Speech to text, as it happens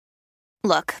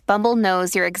Look, Bumble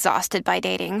knows you're exhausted by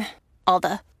dating. All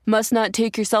the must not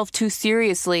take yourself too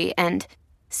seriously and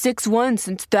 6'1"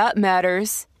 since that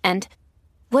matters. And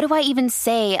what do I even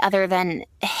say other than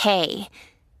hey?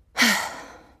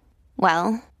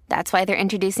 Well, that's why they're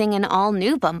introducing an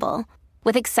all-new Bumble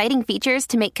with exciting features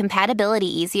to make compatibility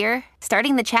easier,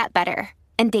 starting the chat better,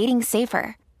 and dating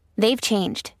safer. They've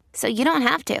changed, so you don't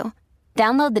have to.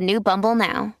 Download the new Bumble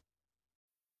now.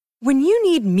 When you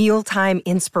need mealtime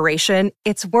inspiration,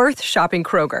 it's worth shopping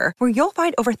Kroger, where you'll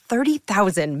find over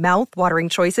 30,000 mouth-watering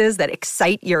choices that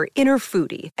excite your inner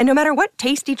foodie. And no matter what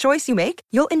tasty choice you make,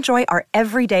 you'll enjoy our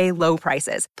everyday low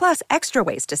prices, plus extra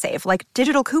ways to save, like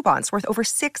digital coupons worth over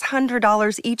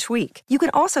 $600 each week. You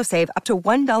can also save up to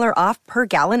 $1 off per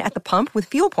gallon at the pump with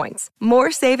fuel points.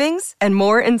 More savings and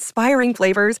more inspiring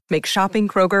flavors make shopping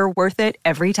Kroger worth it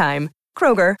every time.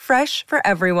 Kroger, fresh for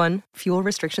everyone. Fuel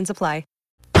restrictions apply.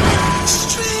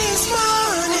 Streets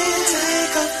morning,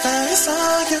 take a first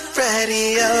on your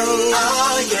radio.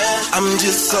 Oh yeah, I'm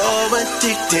just so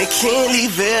addicted, can't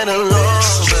leave it alone.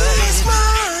 Streets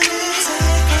morning,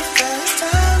 take a first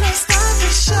time to start the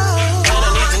show. And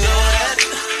I need to know that.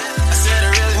 I said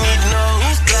I really need to know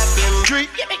who's clapping.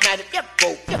 Street,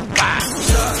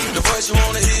 the voice you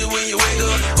wanna hear when you wake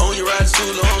up. On your ride to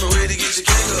school, on the way to get your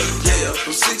cake up. Yeah,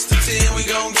 from 6 to 10, we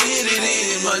gon' get it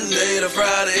in. Monday to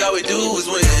Friday, all we do is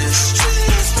win.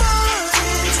 Streets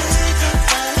morning, take a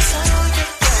first on your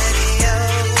radio.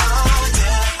 Oh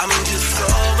yeah, I'm just so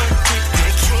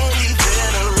addicted, can't leave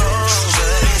it alone.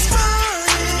 Streets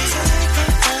morning, take a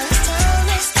first time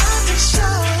to start the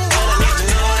show. And I need to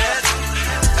know that.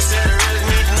 I said I really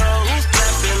need to know who's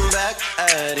clapping back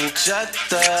at each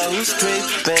other, who's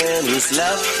creeping, who's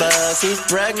lovers, who's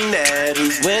pregnant,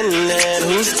 who's winning,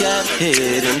 who's got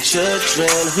hidden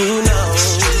children, who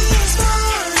knows?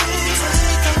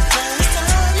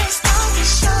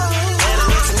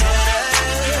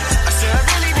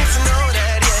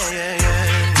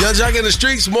 Young Jock in the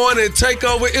Streets morning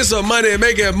takeover. It's a Money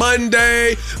Making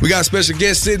Monday. We got special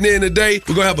guests sitting in today.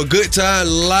 We're going to have a good time,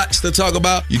 lots to talk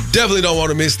about. You definitely don't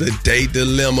want to miss the date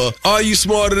dilemma. Are you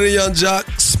smarter than Young Jock?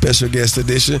 Special guest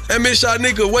edition. And Miss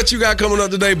Shanika, what you got coming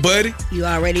up today, buddy? You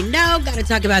already know. Got to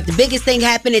talk about the biggest thing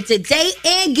happening today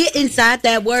and get inside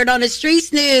that word on the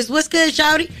streets news. What's good,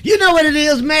 Shawty? You know what it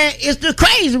is, man. It's the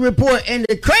Crazy Report, and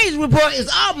the Crazy Report is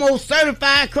almost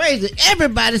certified crazy.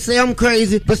 Everybody say I'm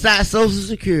crazy besides Social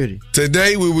Security.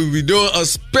 Today, we will be doing a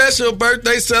special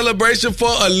birthday celebration for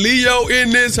a Leo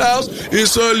in this house.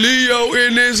 It's a Leo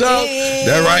in this house. Hey.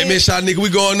 That's right, Miss Shanika. We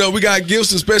going up. We got gifts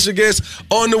and special guests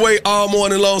on the way all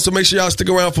morning long, so make sure y'all stick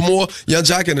around for more Young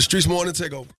Jock in the Streets Morning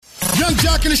Takeover. Young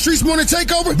Jock in the Streets Morning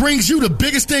Takeover brings you the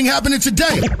biggest thing happening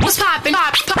today. What's poppin'?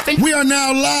 We are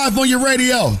now live on your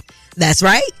radio. That's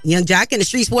right. Young Jock in the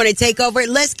Streets Morning Takeover.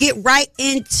 Let's get right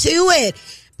into it.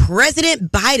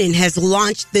 President Biden has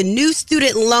launched the new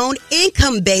student loan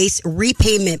income-based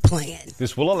repayment plan.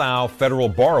 This will allow federal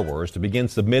borrowers to begin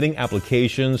submitting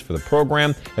applications for the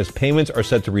program as payments are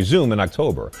set to resume in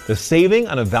October. The Saving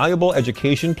on a Valuable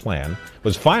Education plan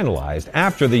was finalized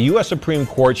after the U.S. Supreme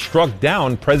Court struck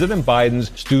down President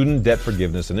Biden's student debt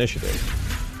forgiveness initiative.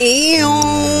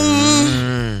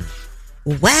 Well.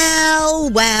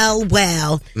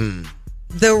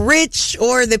 The rich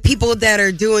or the people that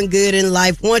are doing good in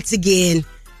life, once again,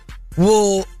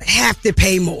 will have to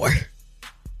pay more.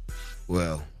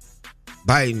 Well,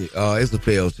 Biden, it's a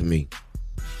fail to me.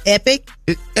 Epic?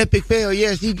 Epic fail,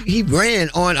 yes. He ran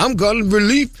on, I'm going to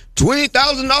relieve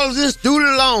 $20,000 in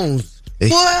student loans.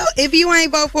 Well, if you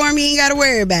ain't vote for him, you ain't got to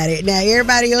worry about it. Now,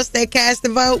 everybody else that cast the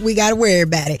vote, we got to worry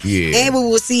about it. Yeah. And we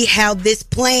will see how this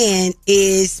plan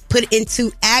is put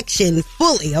into action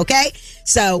fully, okay?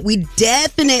 So we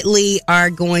definitely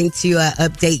are going to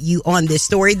update you on this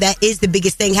story. That is the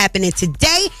biggest thing happening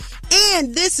today.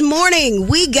 And this morning,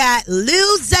 we got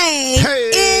Lil Zane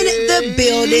in the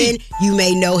building. You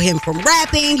may know him from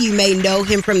rapping. You may know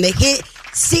him from the hit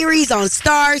series on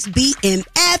Stars,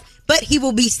 BMF. But he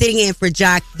will be sitting in for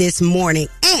Jock this morning.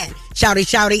 And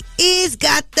Shouty is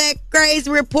got that crazy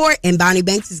report. And Bonnie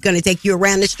Banks is going to take you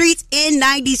around the streets in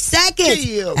 90 seconds.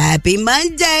 Yeah. Happy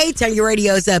Monday. Turn your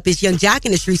radios up. It's Young Jock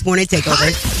in the Streets Morning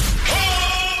Takeover.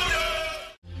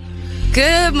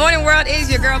 Good morning, world. It is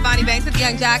your girl, Bonnie Banks with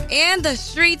Young Jock and the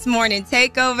Streets Morning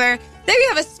Takeover. Today we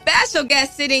have a special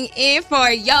guest sitting in for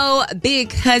yo big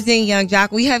cousin, Young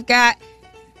Jock. We have got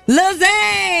Lil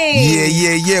Zane.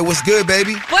 Yeah. What's good,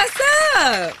 baby? What's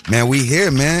up? Man, we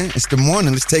here, man. It's the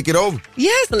morning. Let's take it over.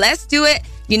 Yes, let's do it.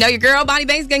 You know your girl, Bonnie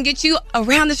Banks, is going to get you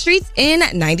around the streets in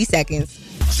 90 seconds.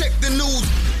 Check the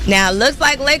news. Now, looks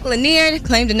like Lake Lanier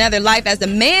claimed another life as a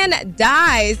man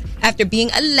dies after being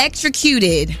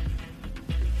electrocuted.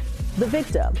 The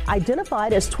victim,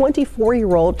 identified as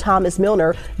 24-year-old Thomas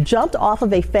Milner, jumped off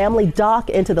of a family dock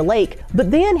into the lake,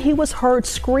 but then he was heard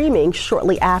screaming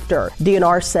shortly after.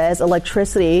 DNR says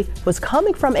electricity was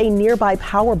coming from a nearby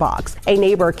power box. A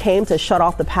neighbor came to shut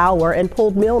off the power and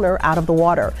pulled Milner out of the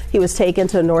water. He was taken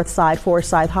to Northside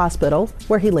Forsyth Hospital,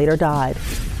 where he later died.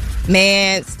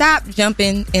 Man, stop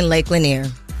jumping in Lake Lanier.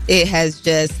 It has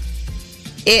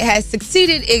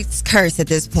succeeded its curse at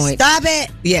this point. Stop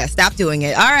it. Yeah, stop doing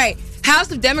it. All right.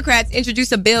 House of Democrats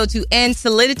introduced a bill to end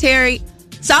solitary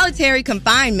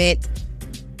confinement.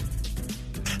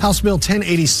 House Bill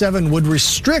 1087 would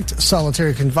restrict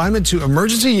solitary confinement to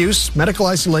emergency use, medical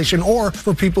isolation, or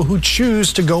for people who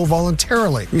choose to go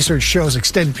voluntarily. Research shows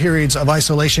extended periods of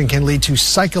isolation can lead to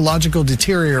psychological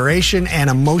deterioration and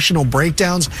emotional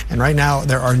breakdowns. And right now,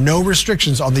 there are no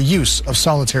restrictions on the use of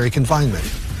solitary confinement.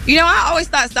 You know, I always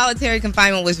thought solitary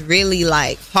confinement was really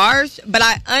harsh, but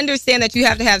I understand that you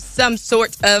have to have some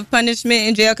sort of punishment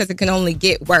in jail because it can only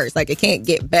get worse. It can't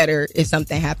get better if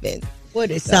something happens.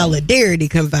 What is solidarity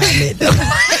confinement?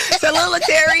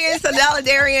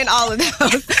 Solidarian, all of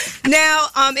those. Now,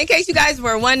 in case you guys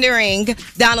were wondering,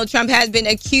 Donald Trump has been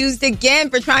accused again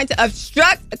for trying to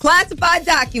obstruct classified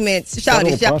documents.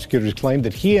 Federal prosecutors claimed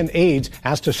that he and aides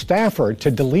asked a staffer to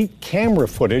delete camera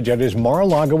footage at his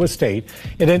Mar-a-Lago estate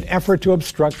in an effort to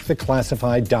obstruct the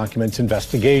classified documents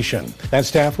investigation. That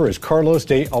staffer is Carlos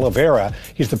de Oliveira.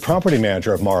 He's the property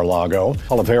manager of Mar-a-Lago.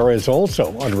 Oliveira is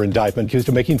also under indictment accused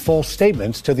of making false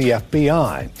statements to the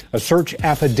FBI. A search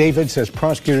affidavit says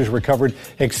prosecutors recovered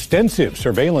extensive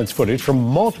surveillance footage from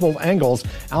multiple angles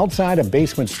outside a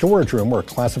basement storage room where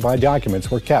classified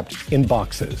documents were kept in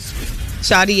boxes.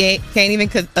 Shawty can't even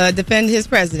defend his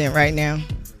president right now.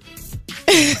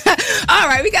 All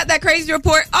right, we got that crazy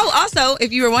report. Oh, also,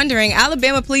 if you were wondering,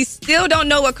 Alabama police still don't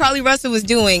know what Carly Russell was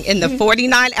doing in the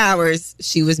 49 hours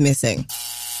she was missing.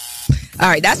 All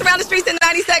right, that's Around the Streets in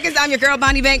 90 seconds. I'm your girl,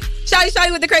 Bonnie Bank.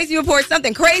 Shawty with the crazy report.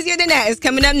 Something crazier than that is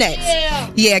coming up next.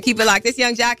 Yeah, keep it locked. It's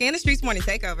Young Jock and the Streets Morning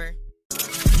Takeover.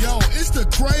 Yo, it's the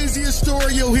craziest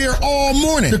story you'll hear all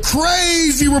morning. The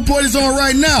crazy report is on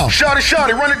right now.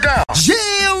 Shawty, run it down.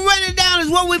 Yeah, run it down is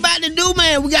what we about to do,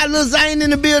 man. We got a little Zane in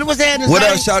the building. What's happening, What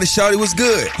up, Zane? Shawty? What's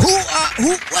good?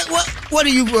 What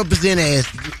do you represent as?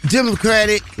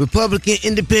 Democratic, Republican,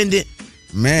 Independent?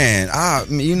 Man,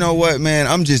 you know what, man?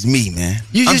 I'm just me, man.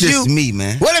 I'm just me,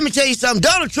 man. Well, let me tell you something.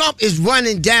 Donald Trump is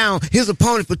running down his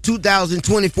opponent for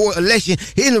 2024 election.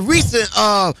 In a recent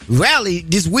rally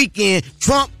this weekend,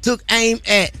 Trump took aim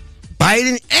at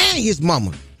Biden and his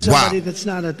mama. Somebody that's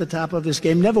not at the top of his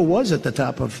game, never was at the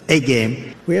top of a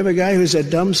game. We have a guy who's a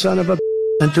dumb son of a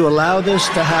and to allow this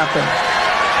to happen,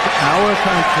 our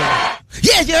country.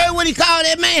 Yes, you heard what he called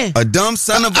that man? A dumb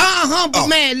son of a... But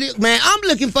man, look, man, I'm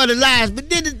looking for the lies, but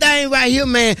this the thing right here,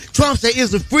 man. Trump said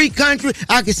it's a free country.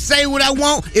 I can say what I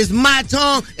want. It's my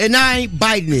tongue, and I ain't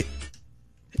biting it.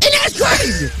 And that's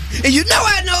crazy. And you know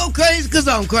I know I'm crazy because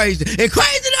I'm crazy. And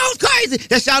crazy knows crazy.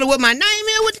 That's y'all what my name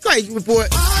is with the Crazy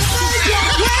Report.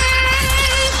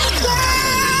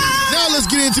 Now let's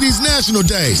get into these national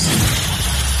days.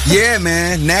 Yeah,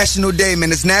 man. National Day,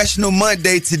 man. It's National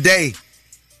Monday today.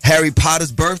 Harry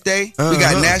Potter's birthday. We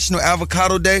got National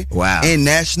Avocado Day. Wow. And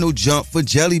National Jump for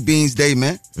Jelly Beans Day,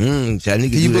 man. Can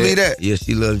you believe that? Yeah,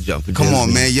 she loves jump for Come jelly on,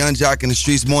 beans. man. Young Jock in the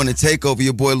Streets Morning Takeover.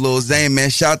 Your boy Lil Zane, man.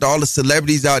 Shout out to all the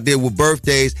celebrities out there with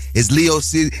birthdays. It's Leo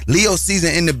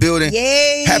season in the building.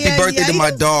 Happy birthday to my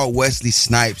dog, Wesley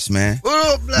Snipes, man.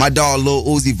 My dog, Lil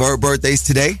Uzi Vert, birthdays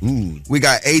today. We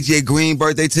got AJ Green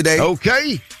birthday today.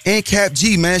 Okay. And Cap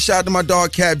G, man. Shout out to my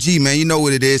dog, Cap G, man. You know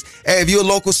what it is. Hey, if you're a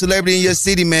local celebrity in your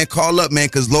city, man, call up, man,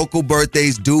 because local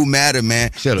birthdays do matter,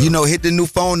 man. You know, hit the new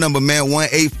phone number, man,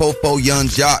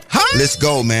 1-844-YOUNG-JOCK. Let's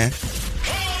go, man. It's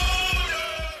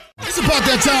about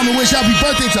that time to wish happy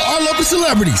birthday to our local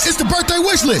celebrities. It's the birthday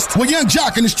wish list with Young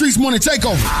Jock in the Streets Morning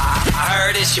Takeover. I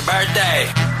heard it's your birthday.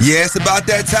 Yeah, it's about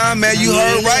that time, man. You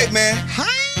heard right, man.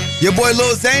 Your boy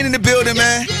Lil Zane in the building,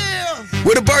 man.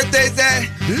 Where the birthdays at?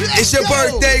 It's your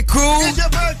birthday, crew. It's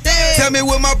your birthday. Tell me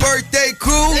where my birthday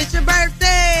crew. It's your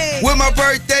birthday. Where my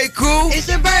birthday crew. It's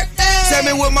your birthday. Tell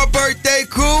me where my birthday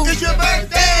crew. It's your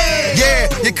birthday. Yeah,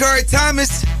 your Curry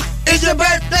Thomas. It's your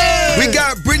birthday. We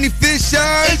got Brittany Fisher.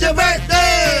 It's your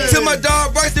birthday. To my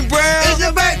dog Bryson Brown. It's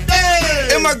your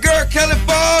birthday. And my girl Kelly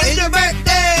Fox. It's your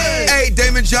birthday. Hey,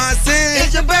 Damon Johnson.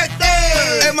 It's your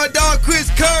birthday. And my dog Chris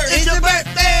Kirk. It's your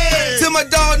birthday. To my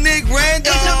dog Nick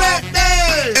Randall. It's your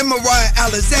birthday. And Mariah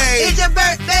Alizé. It's your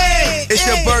birthday. It's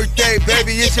your birthday,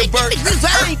 baby. It's your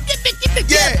birthday.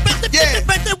 Yeah.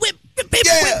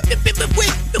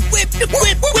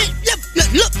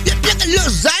 Look,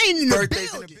 Zane in the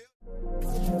building.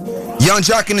 Young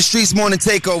Jock in the Streets Morning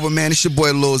Takeover, man. It's your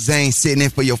boy Lil Zane sitting in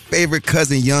for your favorite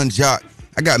cousin, Young Jock.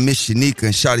 I got Miss Shanika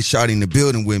and Shotty in the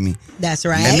building with me. That's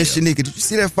right. And Miss Shanika, did you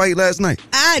see that fight last night?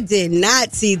 I did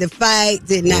not see the fight,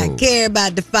 did not care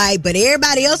about the fight, but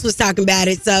everybody else was talking about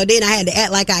it, so then I had to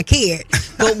act like I cared.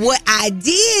 But what I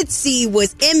did see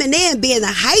was Eminem being the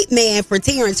hype man for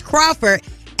Terrence Crawford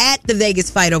at the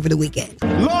Vegas fight over the weekend.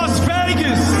 Las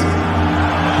Vegas,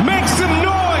 make some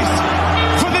noise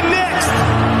for the next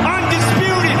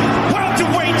undisputed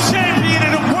welterweight champion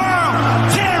in the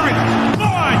world, Terrence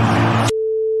Crawford.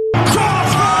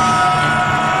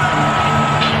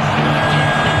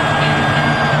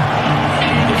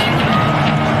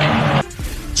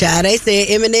 Child, they said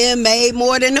Eminem made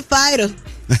more than the fighter.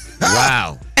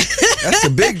 Wow. That's a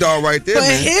big dog right there, for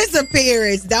man. his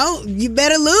appearance. You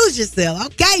better lose yourself.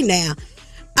 Okay, now.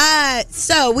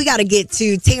 So we got to get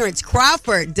to Terrence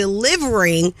Crawford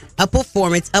delivering a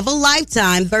performance of a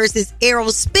lifetime versus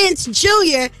Errol Spence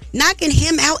Jr., knocking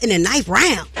him out in the 9th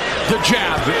round. The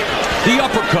jab, the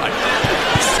uppercut,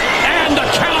 and the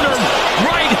counter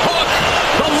right hook.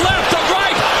 The left, the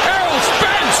right, Errol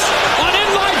Spence on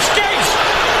inline skates,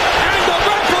 and the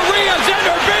referee has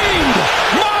intervened.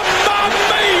 Mamma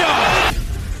mia!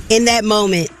 In that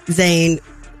moment, Zane,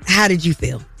 how did you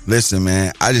feel? Listen,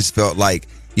 man, I just felt like,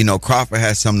 Crawford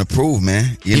had something to prove,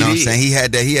 man. You know what I'm saying? He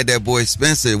had that boy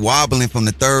Spencer wobbling from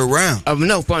the 3rd round.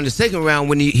 No, from the 2nd round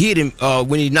when he hit him,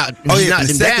 when he knocked him down in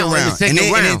the 2nd round. And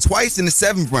then twice in the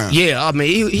 7th round. Yeah, I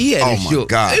mean, he had Oh, my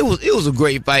God. It was a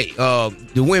great fight.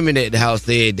 The women at the house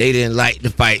said they didn't like the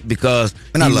fight because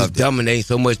And I he was loved it. dominating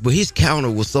so much, but his counter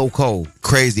was so cold.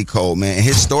 Crazy cold, man. And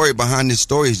his story behind this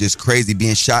story is just crazy.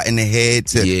 Being shot in the head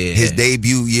to his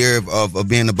debut year of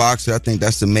being a boxer. I think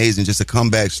that's amazing. Just a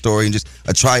comeback story and just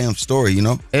a triumph story,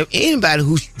 If anybody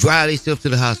who drive themselves to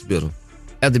the hospital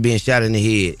after being shot in the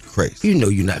head, crazy. You know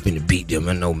you're not finna beat them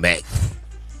and no Mac.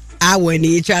 I wouldn't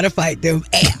even try to fight them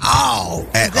at all.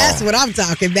 That's what I'm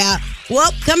talking about.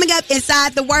 Well, coming up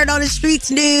inside the Word on the Streets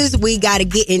news, we got to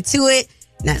get into it.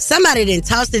 Now, somebody didn't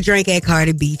toss the drink at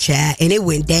Cardi B, Chad, and it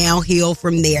went downhill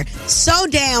from there. So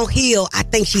downhill, I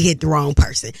think she hit the wrong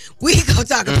person. We gonna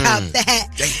talk about that.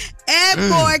 And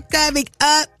more coming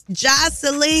up.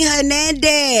 Jocelyn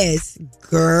Hernandez.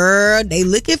 Girl, they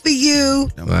looking for you.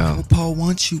 Wow. Paul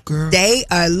wants you, girl. They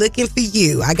are looking for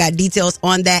you. I got details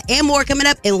on that and more coming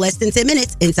up in less than 10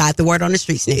 minutes inside the Word on the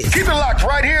Streets news. Keep it locked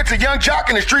right here to Young Jock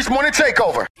in the Streets Morning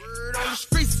Takeover. Word on the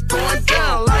streets going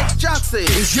down like Jock said.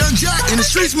 It's Young Jock in the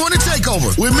Streets Morning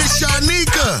Takeover with Miss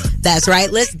Shanika. That's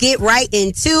right. Let's get right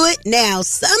into it. Now,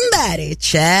 somebody,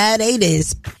 Chad, they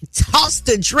didn't toss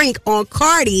the drink on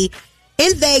Cardi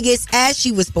in Vegas as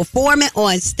she was performing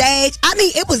on stage. I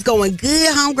mean, it was going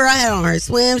good. Homegirl had on her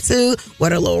swimsuit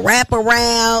with a little wrap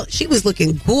around. She was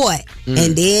looking good.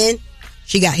 And then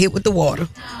she got hit with the water.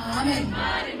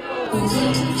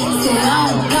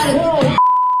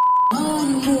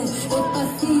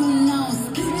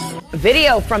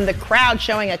 Video from the crowd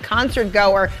showing a concert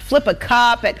goer flip a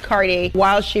cup at Cardi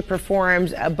while she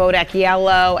performs Bodak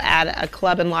Yellow at a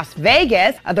club in Las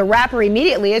Vegas. The rapper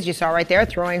immediately, as you saw right there,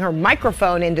 throwing her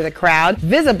microphone into the crowd,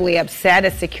 visibly upset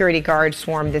as security guards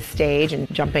swarmed the stage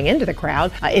and jumping into the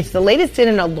crowd. It's the latest in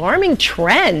an alarming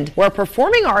trend where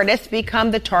performing artists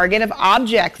become the target of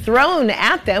objects thrown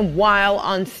at them while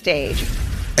on stage.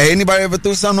 Hey, anybody ever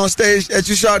threw something on stage at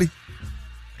you, Shawty?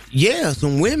 Yeah,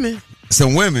 some women.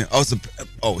 Some women. Some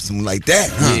like that,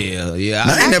 huh? Yeah.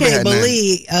 No, I ain't never can't had none.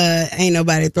 believe ain't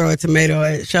nobody throw a tomato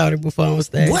at Shawty before on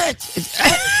stage. What?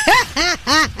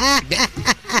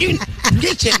 You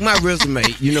check my resume.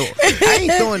 I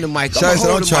ain't throwing the mic. Shawty said,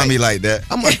 don't try me like that.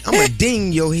 I'm a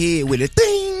ding your head with a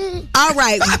ding. All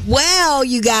right. Well,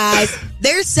 you guys,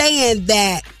 they're saying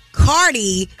that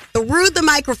Cardi threw the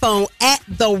microphone at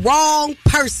the wrong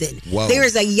person. Whoa.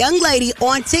 There's a young lady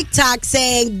on TikTok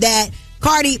saying that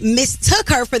Cardi mistook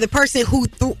her for the person who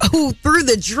threw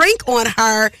the drink on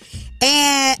her,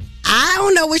 and I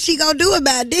don't know what she gonna do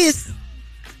about this.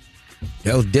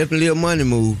 That was definitely a money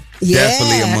move. Yeah.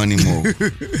 Definitely a money move.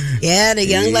 Yeah, the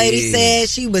young lady said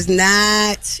she was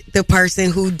not the person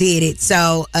who did it.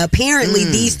 So apparently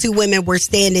these two women were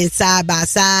standing side by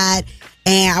side,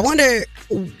 and I wonder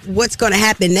what's going to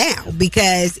happen now,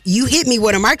 because you hit me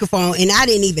with a microphone and I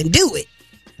didn't even do it.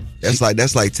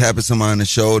 That's like tapping somebody on the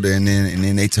shoulder and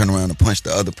then they turn around and punch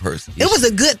the other person. It was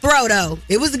a good throw though.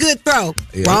 It was a good throw.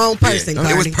 Yeah. Wrong person, Yeah.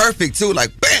 Cardi. It was perfect too, like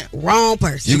bam. Wrong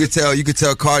person. You could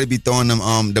tell Cardi be throwing them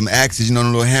axes, the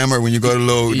little hammer when you go to the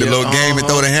little game and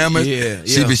throw the hammers. Yeah.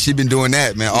 She been doing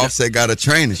that, man. Offset got a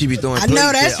training. She be throwing I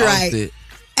know that's right. Offset.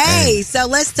 Hey, so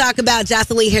let's talk about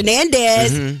Jocelyn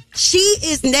Hernandez. Mm-hmm. She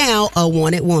is now a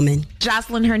wanted woman.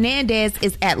 Jocelyn Hernandez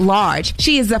is at large.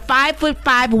 She is a 5'5",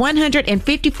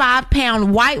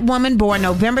 155-pound white woman born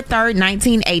November 3rd,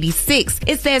 1986.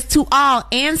 It says to all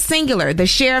and singular, the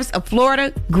sheriffs of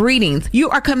Florida, greetings. You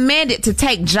are commanded to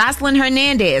take Jocelyn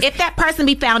Hernandez. If that person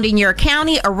be found in your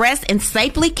county, arrest and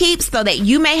safely keep so that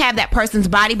you may have that person's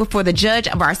body before the judge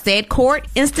of our said court,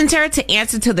 instant her to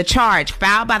answer to the charge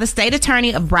filed by the state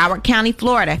attorney of Broward County,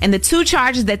 Florida. And the two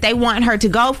charges that they want her to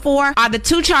go for are the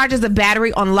two charges of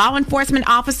battery on law enforcement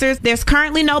officers. There's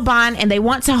currently no bond, and they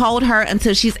want to hold her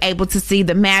until she's able to see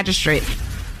the magistrate.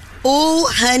 Ooh,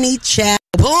 honey child.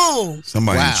 Boom.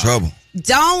 Somebody in trouble.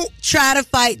 Don't try to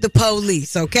fight the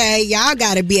police, okay? Y'all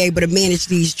got to be able to manage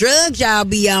these drugs y'all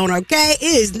be on, okay? It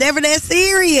is never that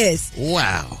serious.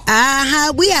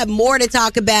 Wow. We have more to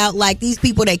talk about, like these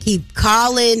people that keep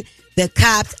calling the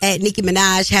cops at Nicki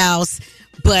Minaj's house.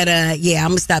 But, yeah, I'm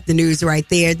going to stop the news right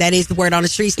there. That is the word on the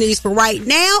Streets News for right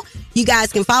now. You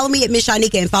guys can follow me at Miss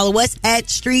Shanika and follow us at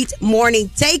Street Morning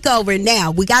Takeover. Now,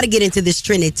 we got to get into this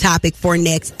trending topic for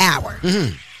next hour.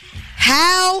 Mm-hmm.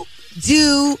 How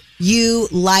do you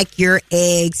like your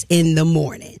eggs in the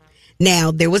morning?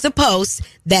 Now, there was a post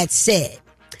that said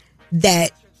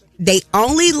that they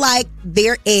only like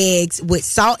their eggs with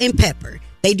salt and pepper.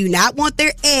 They do not want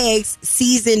their eggs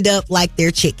seasoned up like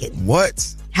their chicken.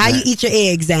 What? How you eat your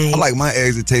eggs, Zane? I like my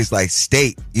eggs to taste like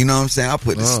steak. You know what I'm saying? I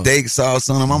put the steak sauce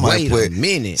on them. I might put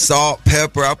salt,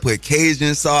 pepper. I put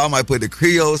Cajun salt. I might put the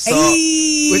Creole salt. What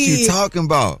you talking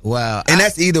about? Wow. And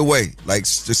that's either way, like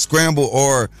scramble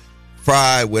or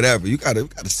fried, whatever. You gotta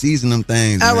season them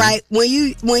things. All man. right. When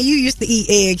you used to eat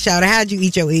eggs, Shawty, how'd you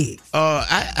eat your eggs?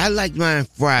 I like mine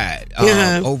fried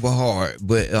over hard,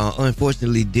 but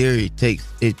unfortunately, dairy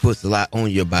puts a lot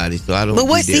on your body, so I don't. But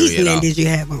what do dairy seasoning at all. did you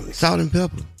have on it? Salt and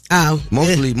pepper. Oh,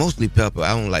 mostly pepper. I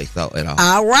don't like salt at all.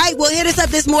 All right. Well, hit us up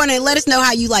this morning and let us know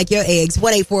how you like your eggs.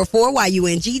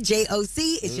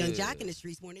 1-844-YUNG-JOC. It's Young Jock in the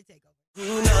Streets Morning Takeover.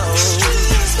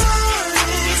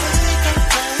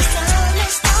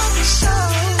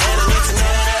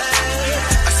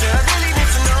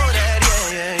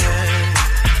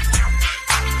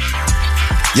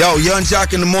 Yo, Young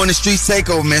Jock in the Morning Streets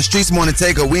Takeover, man. Streets Morning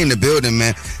Takeover. We in the building,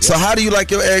 man. So how do you like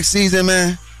your egg season,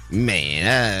 man?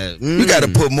 Man, you got to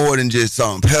put more than just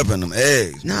salt and pepper in them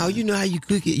eggs. No, you know how you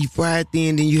cook it. You fry it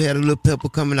thin, then you had a little pepper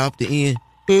coming off the end.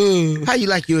 How you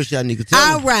like yours, Shanika?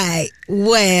 All right.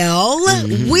 Well,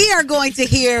 we are going to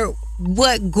hear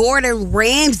what Gordon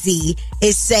Ramsay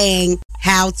is saying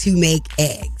how to make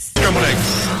eggs. Scrambled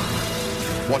eggs.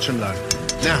 Watch and learn.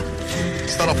 Now,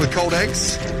 start off with cold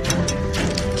eggs.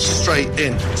 Straight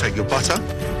in. Take your butter.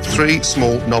 3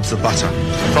 small knobs of butter.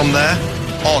 From there,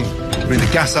 on. Bring the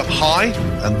gas up high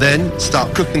and then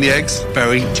start cooking the eggs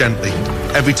very gently.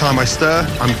 Every time I stir,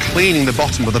 I'm cleaning the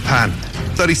bottom of the pan.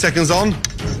 30 seconds on,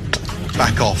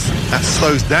 back off. That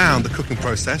slows down the cooking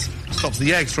process, stops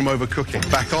the eggs from overcooking.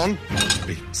 Back on.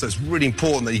 So it's really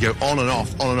important that you go on and off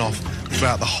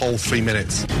throughout the whole 3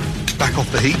 minutes. Back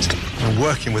off the heat and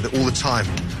working with it all the time.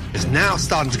 It's now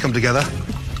starting to come together.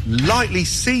 Lightly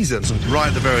seasoned right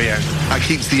at the very end. That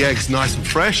keeps the eggs nice and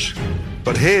fresh.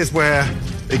 But here's where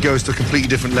it goes to a completely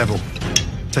different level.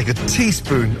 Take a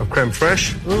teaspoon of creme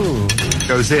fraiche. Ooh.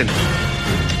 Goes in.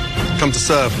 Come to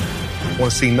serve.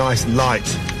 Want to see nice, light,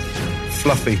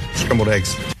 fluffy scrambled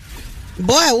eggs.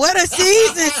 Boy, what a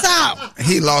season salt.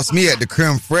 He lost me at the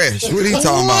creme fraiche. What are you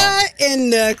talking about? What in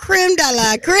the creme de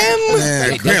la creme?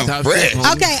 Man, creme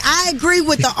fraiche. Okay, I agree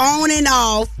with the on and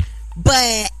off,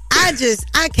 but I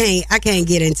can't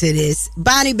get into this.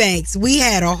 Bonnie Banks, we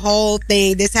had a whole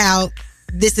thing. This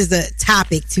is a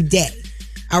topic today.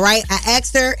 All right. I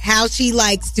asked her how she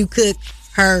likes to cook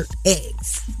her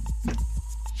eggs.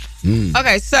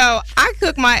 Okay, so I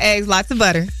cook my eggs, lots of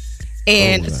butter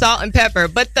and salt and pepper.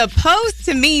 But the post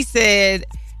to me said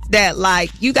that,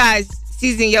 like, you guys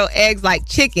season your eggs like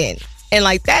chicken. And,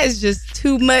 like, that is just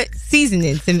too much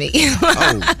seasoning to me.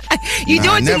 You're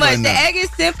doing too much. The egg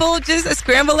is simple. Just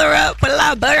scramble her up, put a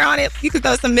lot of butter on it. You could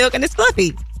throw some milk and it's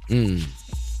fluffy.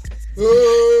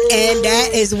 And that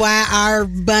is why our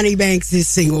Bunny Banks is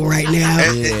single right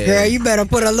now. Yeah. Girl, you better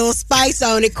put a little spice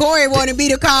on it. Corey wanted me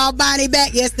to call Bonnie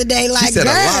back yesterday. Like, She said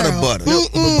girl, a lot of butter.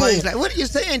 But Bunny's like, what are you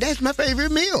saying? That's my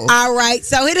favorite meal. All right,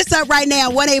 so hit us up right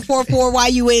now,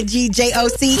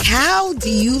 1-844-YUNGJOC. How do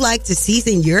you like to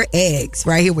season your eggs?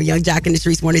 Right here with Young Jock in the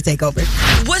Streets Morning Takeover.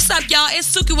 What's up, y'all?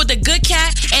 It's Suki with the Good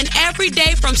Cat, and every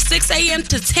day from 6 a.m.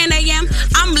 to 10 a.m.,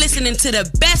 I'm listening to the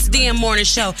best damn morning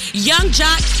show, Young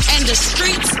Jock and the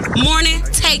Streets Morning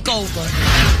Takeover.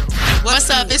 What's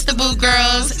up? It's the Boo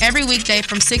Girls. Every weekday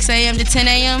from 6 a.m. to 10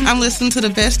 a.m., I'm listening to the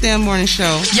best damn morning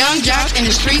show, Young Jock and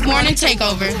the Street Morning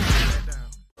Takeover.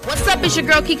 What's up? It's your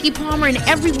girl Kiki Palmer, and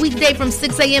every weekday from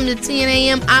 6 a.m. to 10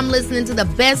 a.m., I'm listening to the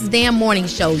best damn morning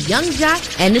show, Young Jock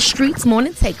and the Streets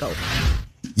Morning Takeover.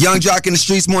 Young Jock in the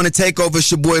Streets Morning Takeover. It's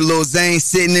your boy Lil Zane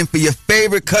sitting in for your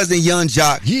favorite cousin Young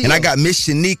Jock. Yeah. And I got Miss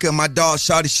Shanika, my dog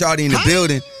Shawty in the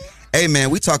building. Hey, man,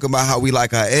 we talking about how we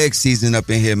like our egg season up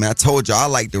in here, man. I told you, I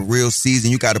like the real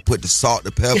season. You got to put the salt,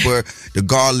 the pepper, the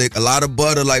garlic, a lot of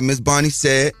butter, like Miss Bonnie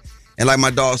said. And like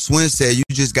my dog Swin said, you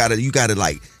gotta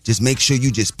like, just make sure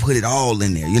you just put it all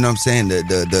in there. You know what I'm saying?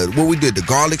 The what we did, the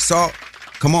garlic salt.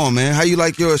 Come on, man. How you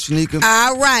like yours, Shanika?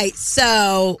 All right.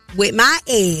 So with my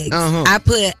eggs, I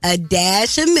put a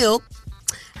dash of milk.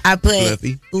 I put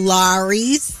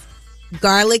Lawry's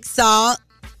garlic salt,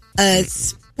 a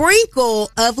sprinkle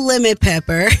of lemon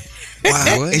pepper.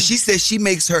 Wow. And she says she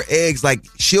makes her eggs like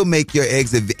she'll make your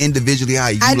eggs individually how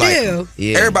you like them.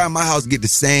 Yeah. Everybody in my house get the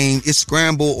same. It's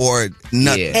scrambled or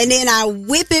nothing. Yeah. And then I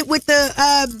whip it with the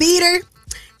beater.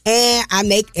 And I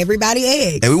make everybody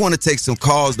eggs. And we want to take some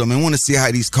calls, though, man. We want to see how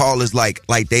these callers like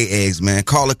they eggs, man.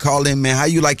 Call in, man. How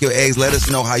you like your eggs? Let us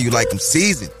know how you like them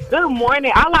seasoned. Good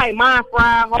morning. I like mine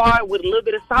fried hard with a little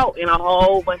bit of salt and a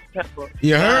whole bunch of pepper.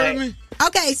 You heard me?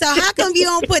 Okay, so how come you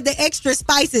don't put the extra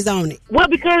spices on it? Well,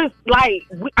 because, like,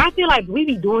 I feel like we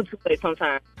be doing too much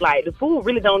sometimes. Like, the food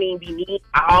really don't even be needing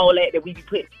all that we be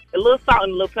putting. A little salt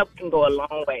and a little pepper can go a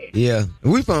long way. Yeah.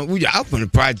 I'm from the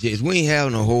projects. We ain't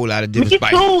having a whole lot of different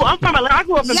spices. Me too. I'm from Atlanta. I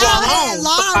grew up in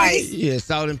Lawry's. Yeah,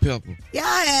 salt and pepper. Y'all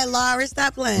had Lawry's.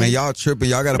 Stop playing. Man, y'all tripping.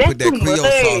 Y'all got to put that Creole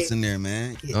sauce in there,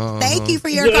 man. Thank you for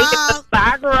your call.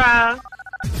 Bye, girl.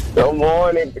 Good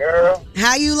morning, girl.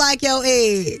 How you like your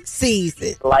eggs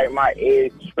seasoned? Like my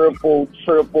eggs triple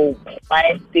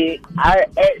plastic. I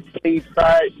actually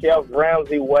tried Chef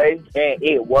Ramsay way, and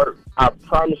it worked. I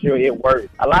promise you it works.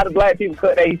 A lot of black people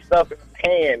cook their stuff in a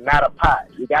pan, not a pot.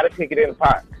 You got to cook it in a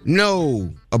pot.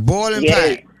 No, a boiling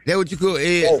pot. That's what you cook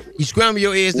eggs. Yes. You scramble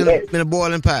your eggs in a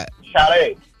boiling pot. Shout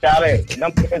out.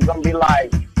 Them kids gonna be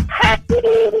like,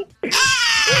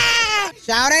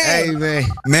 Shout out. Hey,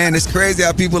 man, it's crazy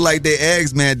how people like their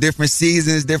eggs, man. Different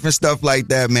seasons, different stuff like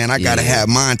that, man. I gotta have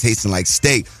mine tasting like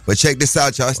steak. But check this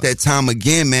out, y'all. It's that time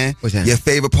again, man. Your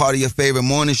favorite part of your favorite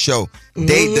morning show.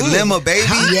 Date Dilemma, baby.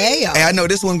 Yeah. Hey, I know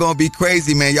this one gonna be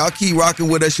crazy, man. Y'all keep rocking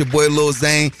with us. Your boy Lil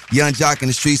Zane, Young Jock in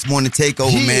the Streets Morning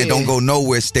Takeover, man. Don't go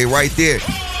nowhere. Stay right there.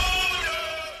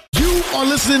 You are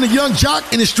listening to Young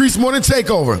Jock in the Streets Morning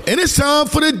Takeover, and it's time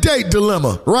for the Date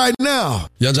Dilemma right now.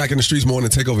 Young Jock in the Streets Morning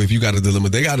Takeover. If you got a dilemma,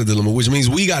 they got a dilemma, which means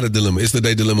we got a dilemma. It's the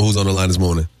Date Dilemma. Who's on the line this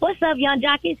morning? What's up, Young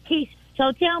Jock? It's Keisha.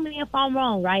 So tell me if I'm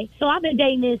wrong, right? So I've been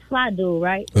dating this fly dude,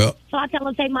 right? Yep. So I tell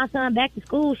him to take my son back to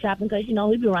school shopping because, he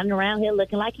be running around here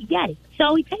looking like he got it.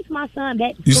 So he takes my son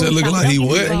back to school. You said looking like he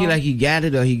what? He like he got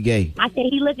it or he gay? I said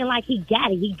he looking like he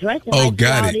got it. He dressing like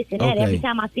got all it. this and that. Every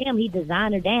time I see him, he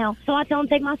designer down. So I tell him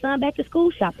to take my son back to school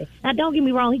shopping. Now, don't get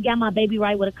me wrong. He got my baby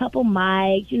right with a couple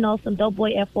mics, some dope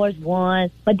boy Air Force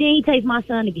Ones. But then he takes my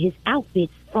son to get his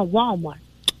outfits from Walmart.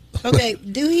 Okay,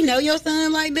 do he know your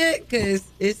son like that? Because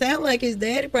it sounds like his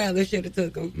daddy probably should have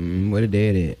took him. Where the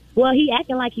dad at? Well, he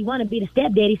acting like he want to be the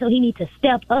stepdaddy, so he needs to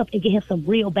step up and get him some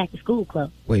real back-to-school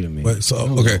clothes. Wait a minute. So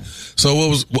what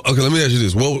was... Okay, let me ask you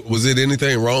this. Was it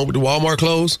anything wrong with the Walmart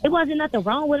clothes? It wasn't nothing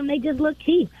wrong with them. They just look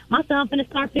cheap. My son finna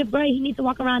start 5th grade. He needs to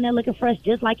walk around there looking fresh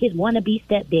just like his wannabe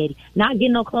stepdaddy. Not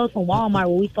getting no clothes from Walmart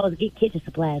where we supposed to get kitchen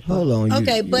supplies from. Hold on.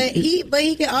 Okay, but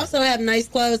he can also have nice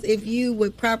clothes if you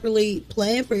would properly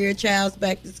plan for your child's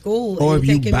back to school. Or if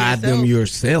you buy them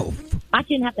yourself. I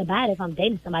shouldn't have to buy it if I'm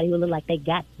dating somebody who look like they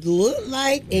got it. Look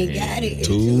like they got it.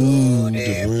 You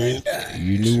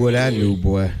knew what I knew,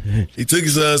 boy. He took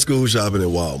his son school shopping at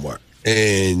Walmart,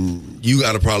 and you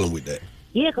got a problem with that.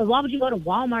 Yeah, because why would you go to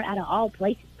Walmart out of all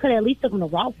places? Could have at least took them to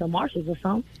Ross or Marshalls or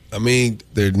something. I mean,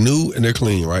 they're new and they're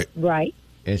clean, right? Right.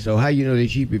 And so how you know they're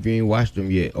cheap if you ain't washed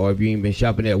them yet, or if you ain't been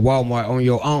shopping at Walmart on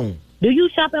your own? Do you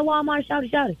shop at Walmart,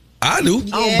 shouty? I do.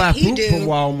 Yeah, I don't buy he food do. from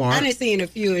Walmart. I done seen a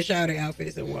few of Shawty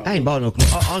outfits at Walmart. I ain't bought no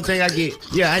clothes. Only thing I get,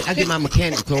 I get my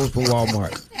mechanic clothes from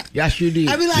Walmart. Yeah, I sure did.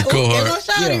 I be like, The oh, there Carhartt. goes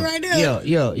Shawty right there.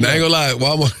 Yeah. Now, I ain't gonna lie,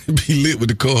 Walmart be lit with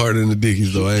the Carhartt and the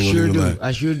Dickies, though. I ain't Sure gonna do. lie.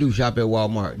 I sure do shop at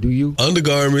Walmart. Do you?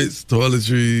 Undergarments,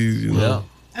 toiletries, you know.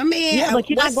 I mean, Yeah, but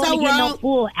you're not what's going so to get no wrong?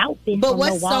 full outfit. But from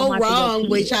what's no so Walmart for your wrong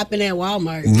with kids. shopping at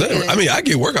Walmart? Never. I mean, I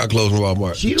get workout clothes from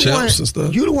Walmart. She the Champs one. and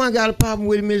stuff. You the one got a problem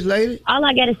with it, Miss Lady. All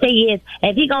I gotta say is,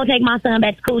 if he gonna take my son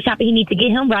back to school shopping, he needs to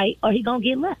get him right, or he gonna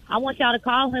get left. I want y'all to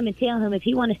call him and tell him if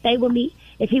he want to stay with me,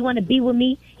 if he want to be with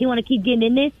me, he want to keep getting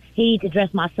in this, he needs to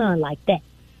dress my son like that.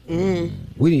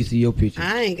 We need to see your picture.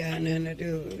 I ain't got nothing to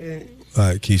do with it. All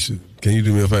right, Keisha, can you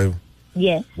do me a favor?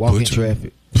 Yes. Walk in Put your-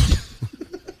 traffic.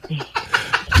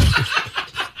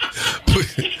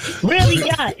 Really,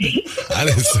 God. I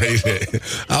didn't say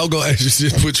that. I was gonna ask you to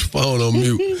just put your phone on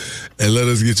mute and let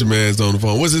us get your man's on the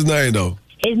phone. What's his name though?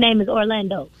 His name is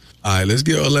Orlando. All right, let's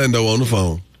get Orlando on the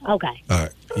phone. Okay. All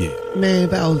right, yeah. Man,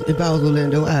 if I was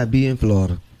Orlando, I'd be in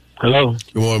Florida. Hello.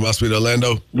 Good morning, my sweet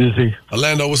Orlando. This is he.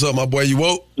 Orlando, what's up, my boy? You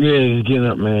woke? Yeah, just getting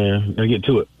up, man. Gotta get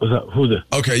to it. What's up? Who's this?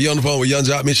 Okay, you on the phone with Young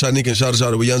Jock, Miss Shanika, and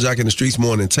Shawty with Young Jock in the Streets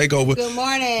Morning Takeover. Good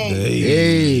morning.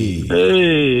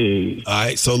 Hey. All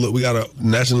right, so look, we got a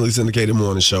nationally syndicated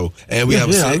morning show, and we have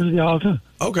a I set. listen to y'all all the time.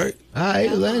 Okay. All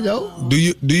right, Orlando. Do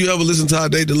you ever listen to our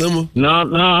Date Dilemma? No,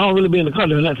 I don't really be in the car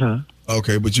during that time.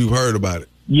 Okay, but you've heard about it.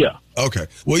 Yeah. Okay.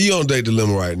 Well, you on Date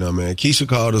Dilemma right now, man. Keisha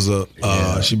called us up.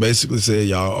 She basically said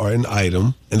y'all are an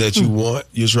item and that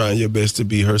you're trying your best to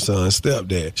be her son's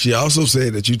stepdad. She also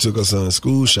said that you took her son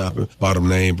school shopping, bought him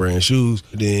name brand shoes,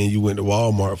 then you went to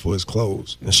Walmart for his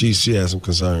clothes. And she has some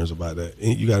concerns about that.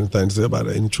 You got anything to say about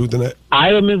that? Any truth in that?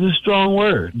 Item is a strong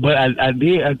word, but I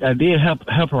did help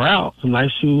her out. Some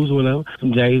nice shoes, whatever.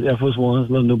 Some J's, Air Force Ones,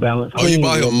 little New Balance. Oh, you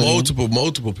bought him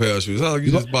multiple pair of shoes. How you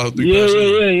just bought 3 Yeah, pairs of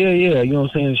shoes? yeah. You know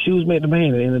what I'm saying? Shoes make the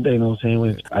man at the end of the day, you know what I'm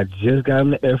saying? I just got him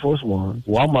the Air Force One.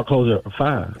 Walmart clothes are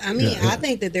fine. I mean, I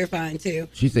think that they're fine too.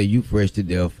 She said you fresh to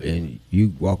death and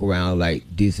you walk around like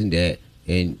this and that,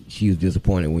 and she was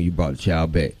disappointed when you brought the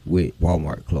child back with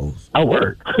Walmart clothes. I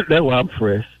work. That's why I'm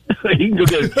fresh. He can go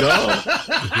get his job.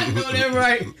 That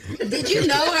right. Did you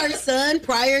know her son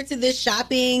prior to this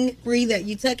shopping spree that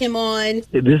you took him on?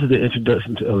 This is the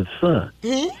introduction to his son.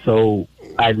 Mm-hmm. So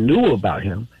I knew about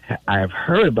him. I have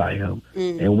heard about him.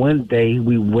 Mm-hmm. And one day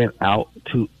we went out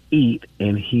to eat,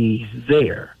 and he's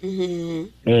there.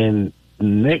 Mm-hmm. And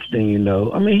next thing you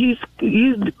know, I mean,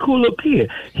 he's a cool little kid.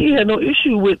 He had no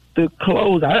issue with the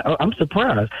clothes. I'm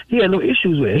surprised. He had no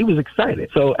issues with it. He was excited.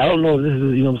 So I don't know if this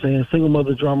is, you know what I'm saying, single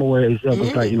mother drama where it's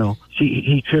like, you know,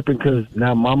 he tripping because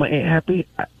now mama ain't happy.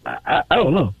 I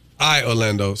don't know. All right,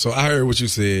 Orlando. So I heard what you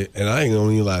said, and I ain't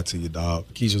gonna even lie to you, dog.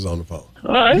 Keisha's on the phone.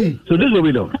 All right. So this is what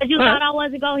we doing. Because you thought I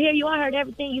wasn't going to hear you. I heard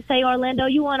everything you say, Orlando.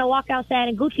 You want to walk outside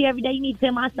in Gucci every day. You need to pay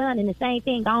my son. And the same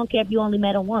thing. I don't care if you only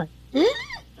met him once.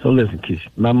 So listen, Keisha,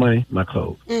 my money, my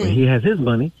clothes. When he has his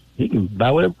money, he can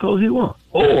buy whatever clothes he wants.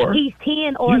 Or He's 10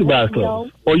 you or can buy his less,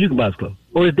 clothes. Or you can buy his clothes.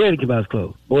 Or his daddy can buy his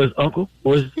clothes. Or his uncle.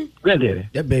 Or his granddaddy.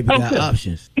 That baby got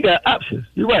options. He got options.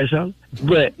 You're right, Sean.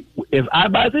 But if I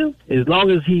buy them, as long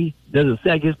as he doesn't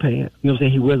sag his pants, you know what I'm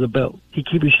saying, he wears a belt, he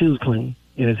keep his shoes clean,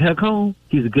 and his hair combed,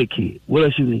 he's a good kid. What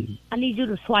else you need? I need you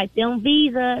to swipe them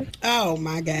visas. Oh,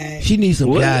 my God. She needs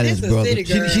some guidance, This a brother. city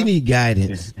girl. She need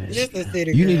guidance. Just a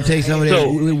city You need to girl. take some of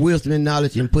that wisdom and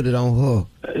knowledge and put it on her.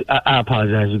 I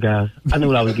apologize, you guys. I knew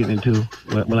what I was getting into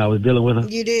when I was dealing with her.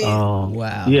 You did.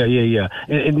 Wow. Yeah.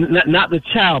 And not the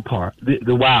child part,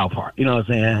 the wild part. You know what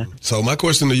I'm saying? So my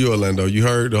question to you, Orlando, you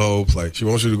heard the whole play. She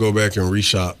wants you to go back and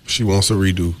reshop. She wants a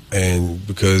redo. And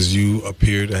because you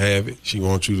appear to have it, she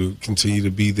wants you to continue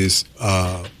to be this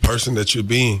person that you're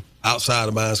being outside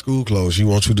of buying school clothes. She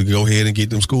wants you to go ahead and get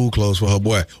them school clothes for her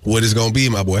boy. What is it going to be,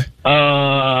 my boy?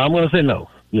 I'm going to say no.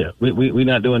 Yeah, we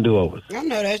not doing do-overs. I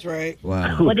know that's right.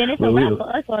 Wow. Well, then it's a wrap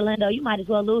for us, Orlando. You might as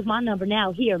well lose my number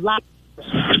now. Here, lock.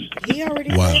 He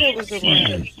already Wow. said it was a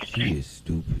wrap. She is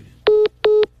stupid.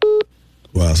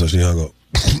 Wow, so she hung up.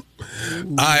 All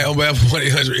right, on behalf of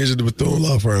 1-800 Injured the Bethune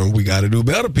Law Firm, we got to do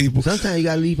better, people. Sometimes you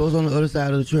got to leave folks on the other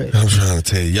side of the track. I'm trying to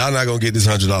tell you, y'all not going to get this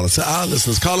 $100. So our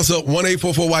listeners, call us up,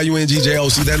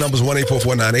 1-844-YUNGJOC. That number's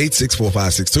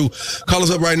 1-844-986-4562. Call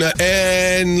us up right now,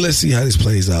 and let's see how this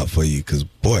plays out for you, because,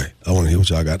 boy, I want to hear what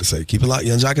y'all got to say. Keep it locked.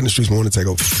 Young Jock in the Streets Morning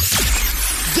Takeover.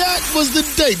 That was the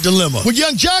Date Dilemma with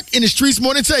Young Jock in the Streets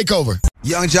Morning Takeover.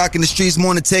 Young Jock in the Streets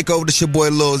Morning Takeover. This your boy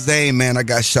Lil Zane, man. I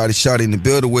got Shawty in the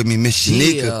building with me, Miss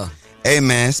Shanika. Yeah. Hey,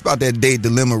 man, it's about that Date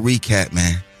Dilemma recap,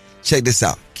 man. Check this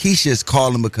out. Keisha is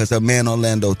calling because her man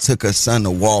Orlando took her son to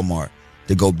Walmart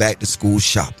to go back to school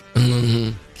shopping.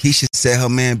 Mm-hmm. Keisha said her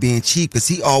man being cheap because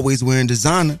he always wearing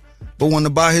designer, but want to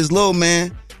buy his little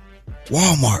man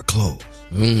Walmart clothes.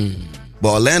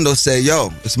 But Orlando said,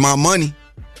 yo, it's my money.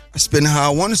 I spend it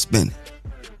how I want to spend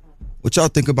it. What y'all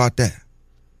think about that?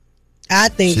 I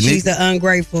think Shanique? she's an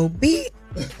ungrateful bitch.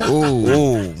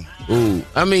 Ooh.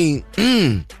 I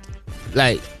mean,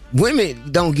 like,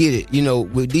 women don't get it. You know,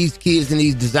 with these kids in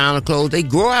these designer clothes, they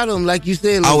grow out of them, like you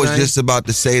said. I was Lil just about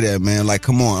to say that, man. Like,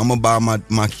 come on, I'm going to buy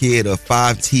my kid a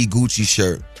 5T Gucci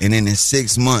shirt, and then in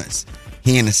 6 months,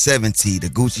 he in a 7T. The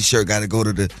Gucci shirt got to go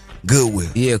to the Goodwill.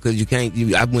 Yeah, because you can't,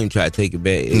 I wouldn't try to take it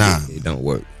back. It don't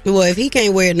work. Well, if he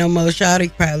can't wear it no more,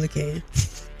 Shawty probably can.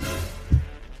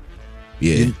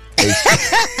 Yeah.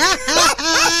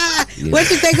 What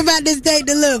you think about this date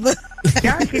deliver?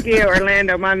 Y'all could give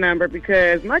Orlando my number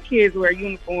because my kids wear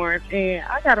uniforms and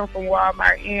I got them from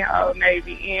Walmart and Old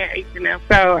Navy and H&M.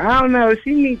 So I don't know.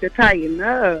 She needs to tighten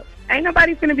up. Ain't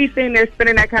nobody finna be sitting there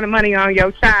spending that kind of money on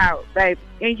your child, baby.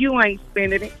 And you ain't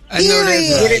spending it. I know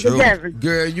that's Get it true. together.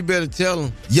 Girl, you better tell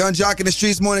him. Young Jock in the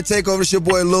Streets Morning Takeover. It's your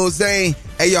boy Lil Zane.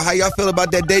 Hey, yo, how y'all feel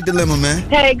about that date dilemma, man?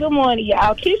 Hey, good morning,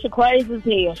 y'all. Keisha crazy as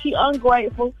hell. She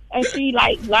ungrateful, and she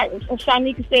like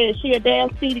Shanika said, she a damn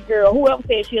city girl. Whoever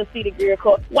said she a city girl,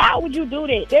 'cause why would you do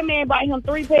that? That man bought him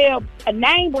 3 pair of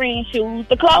name brand shoes.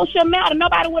 The clothes shouldn't matter.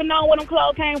 Nobody would know where them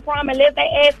clothes came from unless they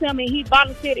asked him and he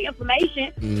volunteered the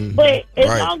information. But as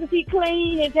long as he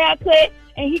clean, his hair cut,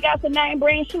 and he got some name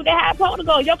brand shoe, that's how it's supposed to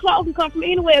go. Your clothes can come from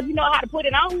anywhere if you know how to put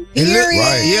it on.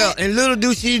 Yeah, and little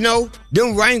do she know,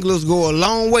 them Wranglers go a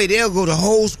long way. They'll go the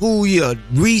whole school year,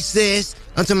 recess.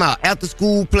 I'm talking about after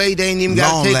school play, they ain't even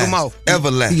got to take them off.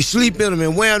 Everlast. You sleep in them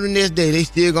and wear them the next day, they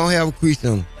still gonna have a crease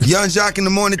on them. Young Jock in the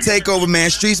Morning Takeover, man.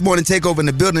 Streets Morning Takeover in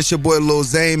the building. It's your boy Lil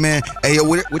Zane, man. Hey, yo,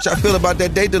 what y'all feel about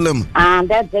that date dilemma?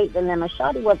 That date dilemma,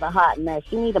 Shawty was a hot mess.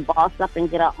 She need to boss up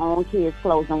and get her own kids'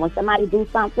 clothes. And when somebody do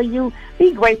something for you,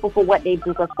 be grateful for what they do,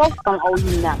 because folks don't owe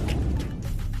you nothing.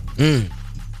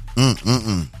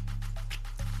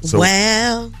 So,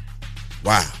 wow.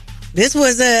 Wow. This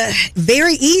was a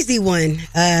very easy one.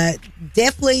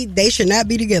 Definitely, they should not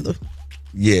be together.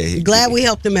 Yeah. Glad we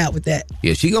helped them out with that.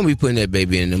 Yeah, she gonna be putting that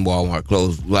baby in them Walmart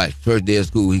clothes. Like, first day of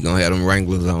school, he gonna have them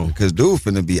Wranglers on. Because dude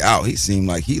finna be out. He seemed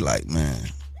like man.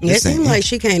 It seems like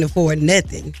she can't afford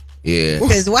nothing. Yeah.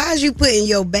 Because why is you putting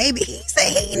your baby? He said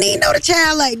he didn't even know the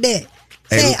child like that.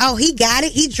 Say, he got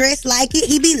it. He dressed like it.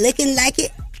 He be looking like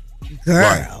it. Girl.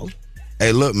 Right.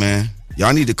 Hey, look, man.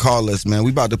 Y'all need to call us, man.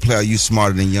 We about to play Are You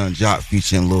Smarter Than Young Jock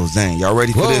featuring Lil Zane. Y'all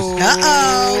ready for this?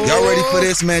 Uh-oh. Y'all ready for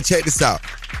this, man? Check this out.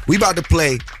 We about to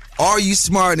play Are You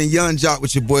Smarter Than Young Jock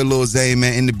with your boy Lil Zane,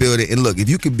 man, in the building. And look, if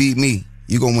you could beat me,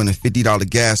 you're going to win a $50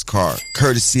 gas card,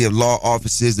 courtesy of law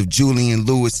offices of Julian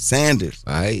Lewis Sanders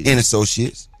and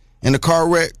Associates. And the car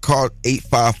wreck, call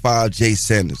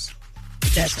 855-J-Sanders.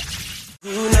 That's right.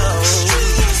 Who knows?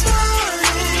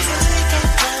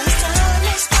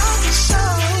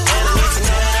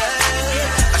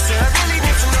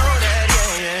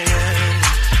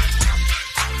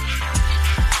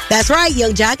 That's right,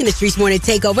 Young Jock in the Streets Morning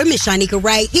Takeover. Miss Shanika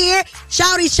right here.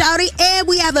 Shouty. And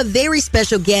we have a very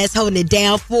special guest holding it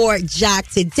down for Jock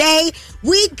today.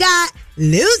 We got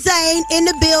Lil Zane in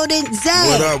the building.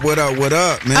 Zane. What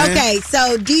up, man? Okay,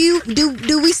 so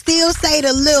do we still say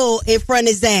the Lil in front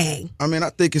of Zane? I mean, I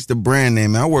think it's the brand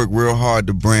name, man. I work real hard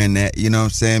to brand that, you know what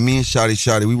I'm saying? Me and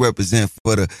Shouty, we represent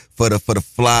for the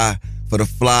fly. For the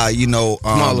fly, you know,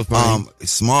 smaller frame.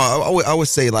 Small. I would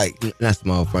say like not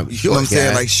small frame. You know what I'm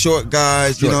saying? Like short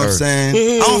guys. You know what I'm saying?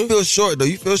 Mm-hmm. I don't feel short though.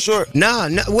 You feel short? Nah.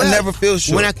 Well, I never feel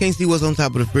short. When I can't see what's on top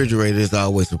of the refrigerator, it's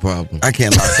always a problem. I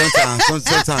can't lie.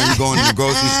 Sometimes you go in the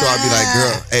grocery store, I be like,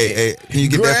 girl, hey, can you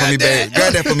get that for me, babe?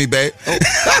 Grab that for me, babe.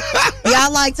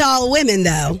 Y'all like tall women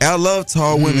though. I love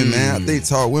tall women, man. I think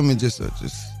tall women just are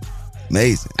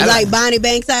amazing. You like Bonnie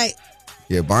Bankside?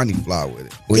 Yeah, Bonnie fly with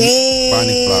it. Yeah.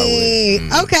 Bonnie fly with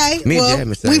it. Okay. Me and well,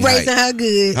 Jasmine same we raising height. her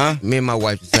good. Huh? Me and my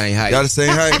wife the same height. Y'all the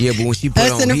same height? Yeah, but when she put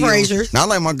Us on and the heels, Frasers. Now I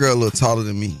like my girl a little taller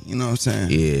than me. You know what I'm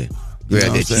saying? Yeah. You know what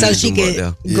I'm saying? So she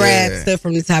can grab stuff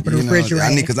from the top of the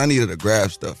refrigerator. Because I needed to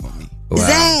grab stuff on me. Wow.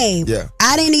 Zane, Yeah.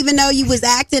 I didn't even know you was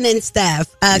acting and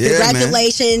stuff.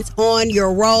 Congratulations on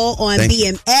your role on Thank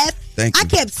BMF. Thank you. I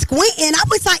kept squinting. I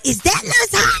was like, is that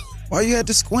Nurse High? Why you had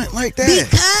to squint like that?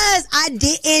 Because I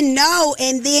didn't know,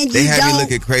 and then They had me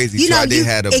looking crazy, so I did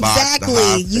have the box, the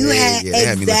high fade. Yeah, they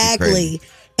had me looking crazy.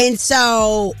 And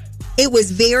so it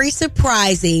was very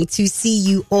surprising to see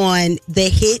you on the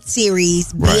hit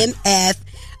series BMF.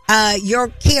 Your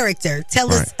character, tell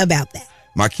us about that.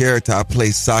 My character, I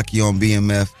play Saki on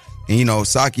BMF, and you know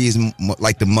Saki is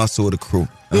like the muscle of the crew.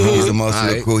 He's the muscle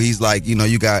of the crew. He's like, you know,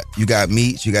 you got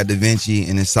Meech, you got Da Vinci,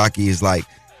 and then Saki is like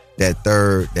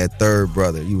that third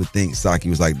brother. You would think Saki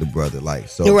was like the brother, like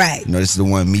so. Right. You know, this is the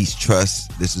one meets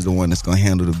trust. This is the one that's gonna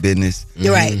handle the business.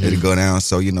 Right. It'll go down.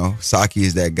 So you know, Saki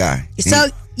is that guy. So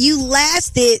you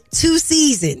lasted 2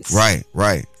 seasons. Right.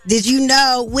 When did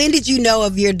you know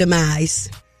of your demise?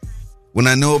 When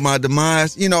I know of my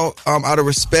demise, you know, out of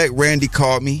respect, Randy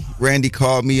called me.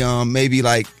 Maybe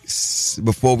like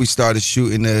before we started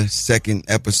shooting the second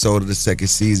episode of the second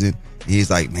season. He's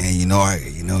like, man,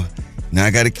 now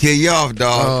I got to kill you off,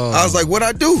 dog. Oh. I was like, what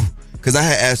I do? Because I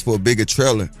had asked for a bigger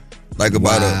trailer, like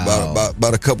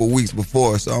about a couple weeks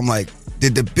before. So I'm like,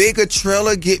 did the bigger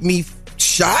trailer get me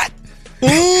shot? He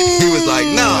was like,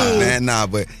 nah.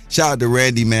 But shout out to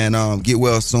Randy, man. Get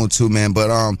well soon too, man.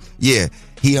 But yeah.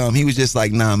 He was just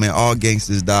like, nah, man, all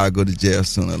gangsters die, go to jail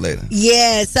sooner or later.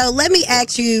 Yeah, so let me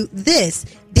ask you this.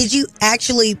 Did you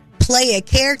actually play a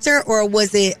character, or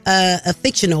was it a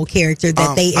fictional character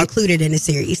that they included in the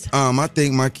series? I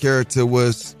think my character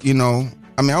was, you know,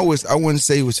 I wouldn't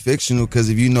say it was fictional, because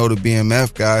if you know the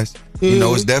BMF guys, you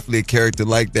know, it's definitely a character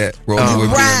like that rolling with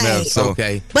BMF. So,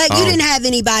 okay. But you didn't have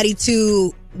anybody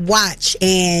to watch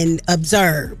and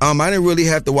observe. I didn't really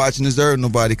have to watch and observe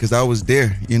nobody, because I was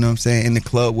there, you know what I'm saying, in the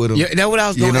club with them. Yeah, that's what I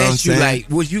was going to ask you, like,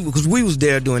 was you, because we was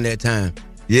there during that time.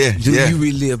 Yeah, You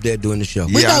relived that during the show.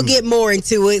 We're going to get more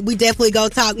into it. We definitely going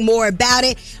to talk more about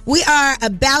it. We are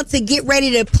about to get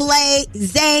ready to play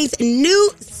Zane's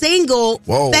new single,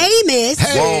 Famous.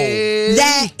 Hey.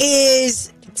 That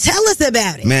is... Tell us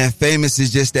about it. Man, Famous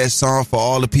is just that song for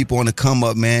all the people on the come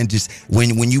up, man. Just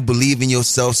when you believe in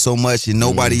yourself so much and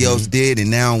nobody else did, and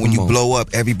now when you blow up,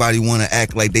 everybody want to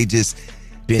act like they just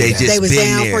was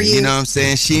down there. for you. know what I'm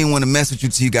saying? She didn't want to mess with you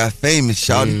till you got famous,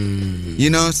 shawty. You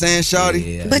know what I'm saying,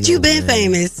 shawty? Yeah, but you've been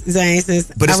famous, Zane,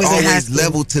 since But I it's was in high always school.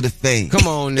 level to the fame. Come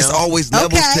on now. It's always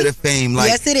levels to the fame. Like,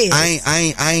 yes, it is.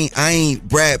 I ain't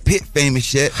Brad Pitt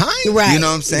famous yet. Right. You know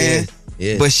what I'm saying?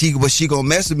 Yeah. But she gonna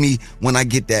mess with me when I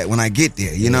get there.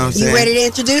 You know what I'm saying? You ready to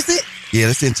introduce it? Yeah,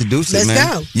 let's introduce it, man.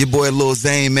 Let's go. Your boy Lil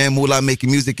Zane, man. Moolah making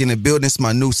music in the building. It's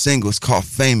my new single. It's called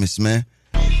Famous, man.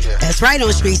 That's right,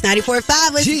 on Streets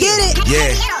 94.5. Let's get it.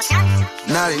 Yeah.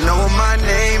 Now they know what my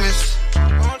name is.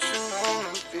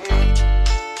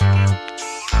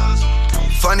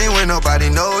 Funny when nobody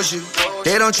knows you.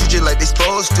 They don't treat you like they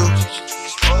supposed to.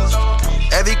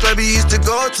 Every club you used to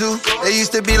go to, they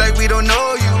used to be like, we don't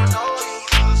know you.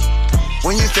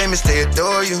 When you famous, they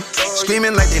adore you.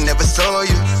 Screaming like they never saw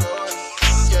you.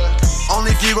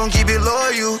 Only if you gon' keep it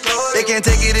loyal. They can't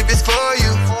take it if it's for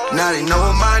you. Now they know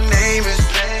what my name is.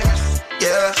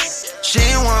 Yeah. She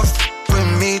ain't wanna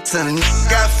with me till the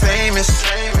got famous.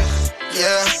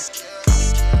 Yeah.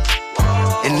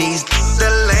 And these the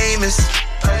lamest.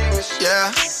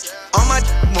 Yeah. On my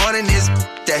more than this,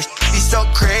 that be so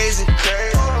crazy.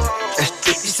 That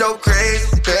shit be so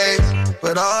crazy, baby.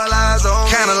 But all eyes on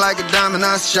me. Kinda like a diamond,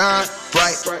 I shine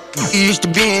bright. You used to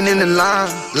being in the line,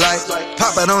 like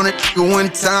pop out on it one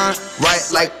time, right?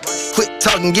 Like quit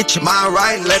talking, get your mind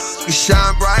right, let it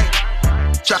shine bright.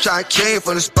 Try to kill you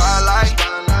for the spotlight.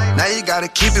 Now you gotta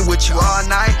keep it with you all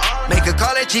night. Make a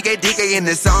call at GKDK in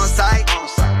this on site.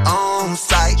 On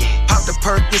site. Pop the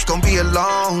perk, it's gonna be a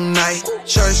long night.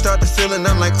 Shorty start to feeling,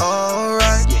 I'm like,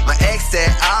 alright. My ex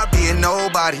said I'll be a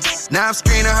nobody. Now I'm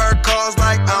screening her calls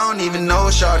like I don't even know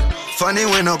shorty. Funny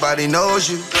when nobody knows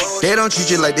you. They don't treat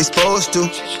you like they supposed to.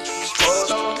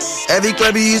 Every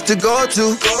club you used to go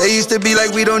to, they used to be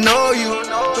like, we don't know you.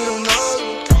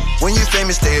 When you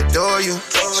famous, they adore you.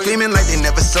 Screaming like they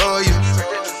never saw you.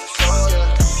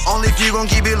 Only if you gon'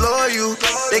 keep it loyal.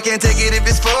 They can't take it if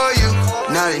it's for you.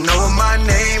 Now they know what my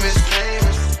name is.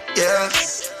 Yeah.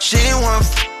 She didn't wanna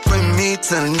with me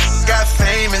till the got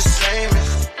famous.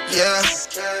 Yeah.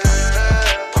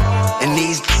 And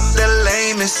these the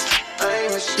lamest.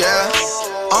 Yeah.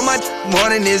 On my more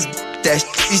than this, that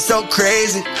shit be so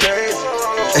crazy.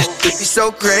 That shit be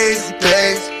so crazy,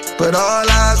 babe. But all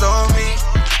eyes on me.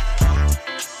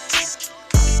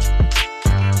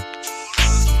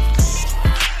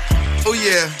 Oh,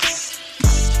 yeah.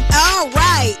 All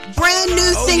right. Brand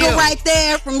new single right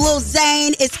there from Lil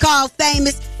Zane. It's called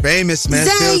Famous. Famous, man.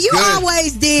 Zane, Feels you good.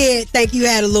 always did think you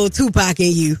had a little Tupac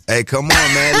in you. Hey, come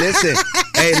on, man. Listen.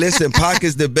 Hey, listen, Pac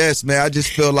is the best, man. I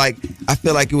feel like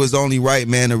it was only right,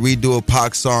 man, to redo a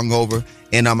Pac song over.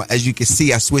 And as you can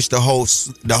see, I switched the whole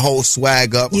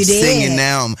swag up. You I'm did. singing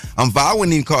now. I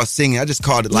wouldn't even call it singing. I just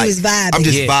called it like was vibing. I'm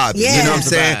just Yeah. vibing. Yeah. You know what I'm It's a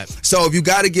saying? vibe. So if you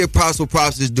got to give props what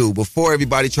props is due. Before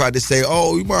everybody tried to say,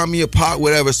 "Oh, you remind me of Pac,"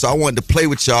 whatever. So I wanted to play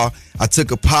with y'all. I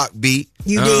took a Pac beat.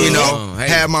 You did. You know, Hey.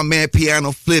 had my man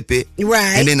piano flip it.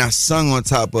 Right. And then I sung on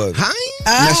top of it.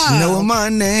 Now she know what my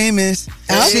name is.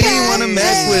 She didn't want to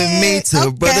mess with me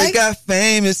till brother got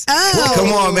famous.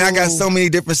 Come on, man. I got so many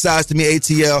different sides to me,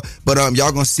 ATL. But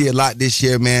y'all gonna see a lot this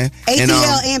year, man.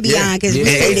 ATL and beyond, because we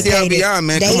ATL beyond,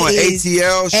 man. Come on,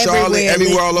 ATL, Charlotte,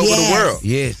 everywhere all over the world.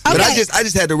 Yes. But I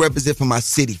just had to represent for my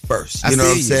city first. You know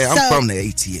what I'm saying? I'm from the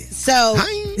ATL. So,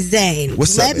 Zane,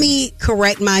 What's up, let me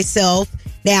correct myself.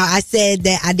 Now, I said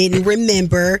that I didn't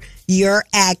remember your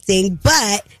acting,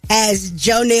 but as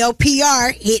Jonelle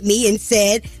PR hit me and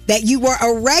said that you were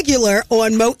a regular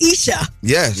on Moesha.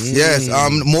 Yes.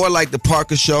 More like the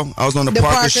Parker Show. I was on the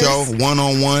Parker Show,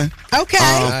 one-on-one. Okay.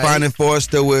 Finding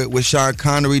Forrester with Sean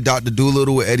Connery, Dr.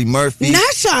 Doolittle with Eddie Murphy.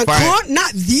 Not Sean Connery,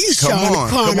 not the Sean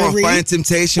Connery. Come on, Finding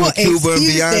Temptation with Cuba and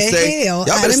Beyonce. Y'all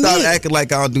better stop acting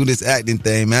like I don't do this acting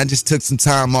thing, man. I just took some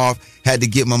time off, had to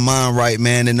get my mind right,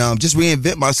 man, and just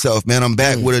reinvent myself, man. I'm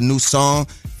back with a new song.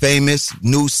 Famous,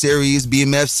 new series,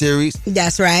 BMF series.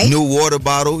 That's right. New water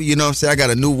bottle. You know what I'm saying? I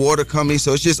got a new water company,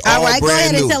 so it's just all right, brand new. Go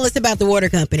ahead and tell us about the water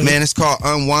company. Man, it's called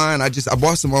Unwind. I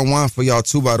bought some Unwind for y'all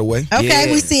too, by the way.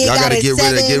 Okay, we see it. Y'all got to get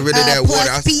rid of that water.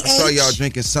 I pH. saw y'all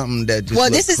drinking something that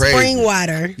just this is crazy. Spring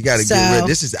water. You got to get rid.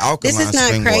 This is alkaline. This is not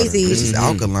spring crazy. Water. This is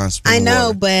alkaline spring I know,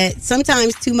 water. but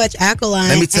sometimes too much alkaline.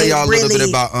 Let me tell y'all a little bit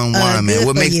about Unwind, man.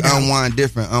 What makes Unwind Unwind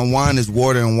different? Unwind is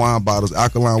water and wine bottles,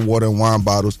 alkaline water and wine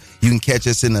bottles. You can catch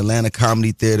us in Atlanta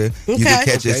Comedy Theater. You can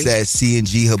catch us at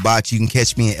C&G Hibachi. You can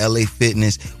catch me in LA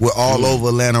Fitness. We're all over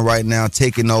Atlanta right now,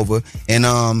 taking over. And,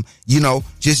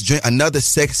 just drink another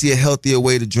sexier, healthier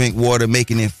way to drink water,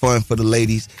 making it fun for the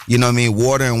ladies. You know what I mean?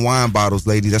 Water and wine bottles,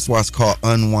 ladies. That's why it's called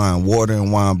Unwind, water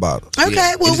and wine bottles.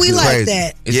 Okay, well, we like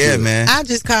that. Yeah, man. I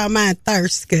just call mine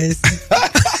Thirst, because...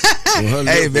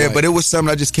 Hey, man, but it was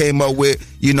something I just came up with,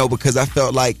 because I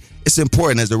felt like it's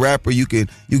important. As a rapper, you can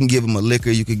give them a liquor,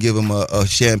 you can give them a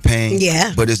champagne,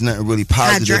 but there's nothing really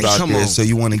positive out there. So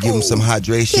you want to give them some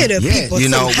hydration.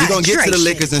 We're gonna get to the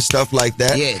liquors and stuff like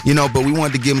that. But we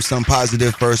wanted to give them some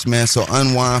positive first, man. So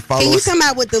Unwind, follow us. Can you come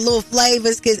out with the little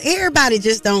flavors? Because everybody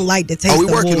just don't like to taste.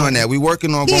 We're working on that. We're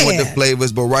working on going with the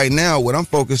flavors. But right now, what I'm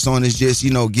focused on is just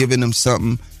giving them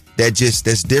something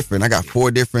that's different. I got four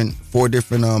different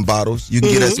bottles. You can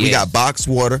get us. We got box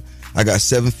water. I got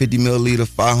 750 milliliter,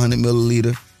 500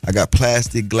 milliliter. I got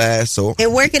plastic, glass.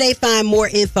 And where can they find more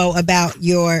info about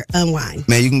your Unwind?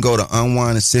 Man, you can go to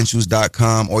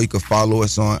unwindessentials.com, or you can follow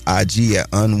us on IG at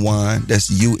Unwind. That's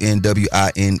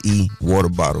UNWINE water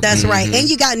bottle. That's right. And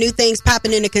you got new things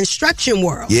popping in the construction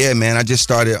world. Yeah, man. I just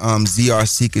started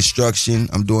ZRC Construction.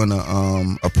 I'm doing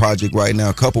a project right now,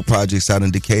 a couple projects out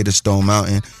in Decatur, Stone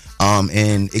Mountain.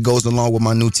 And it goes along with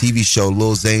my new TV show,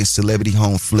 Lil Zane's Celebrity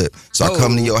Home Flip. So I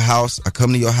come to your house,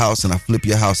 and I flip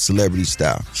your house celebrity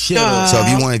style. So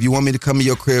if you want me to come to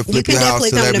your crib, flip your house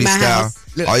celebrity style,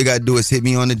 all you gotta do is hit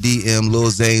me on the DM,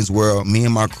 Lil Zane's World. Me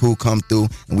and my crew come through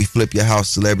and we flip your house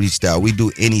celebrity style. We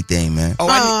do anything, man.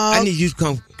 I need you to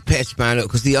come patch mine up,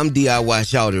 because I'm DIY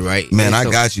shawty, right? Man, I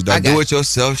got you. Do it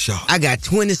yourself, shawty. I got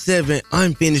 27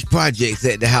 unfinished projects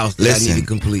at the house that I need to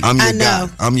complete. I'm your guy.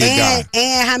 I'm your guy.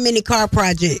 And how many car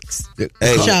projects?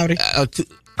 Hey, shawty.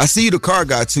 I see you the car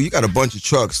guy too. You got a bunch of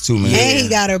trucks too, man. And he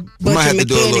got a bunch we might have of to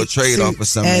do a little trade off or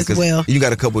something as well. You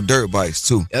got a couple dirt bikes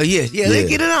too. Oh let's get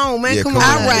it on, man. Yeah, come on.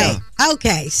 All right.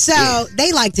 Okay, so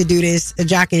they like to do this,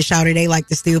 Jock and Shawty. They like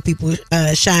to steal people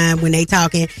shine when they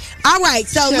talking. All right,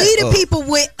 so lead the people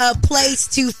with a place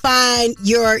to find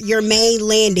your main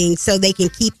landing so they can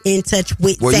keep in touch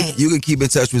with Zane. You can keep in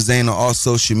touch with Zane on all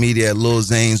social media at Lil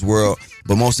Zane's World.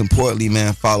 But most importantly,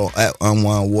 man, follow at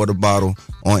Unwind Water Bottle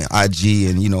on IG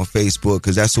and Facebook,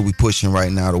 because that's what we pushing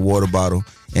right now, the water bottle.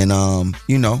 And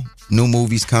new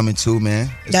movies coming too, man.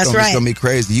 It's gonna be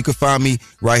crazy. You can find me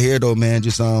right here though, man.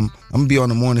 Just I'm gonna be on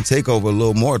the morning takeover a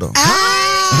little more though.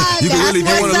 You can really, if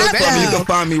you want to look for me, you can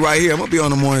find me right here. I'm gonna be on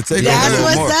the morning takeover.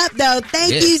 That's what's up though.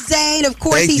 Thank you, Zane. Of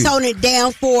course, he's holding it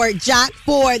down for Jock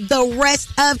for the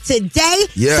rest of today.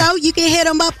 So you can hit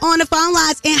him up on the phone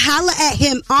lines and holler at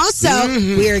him. Also,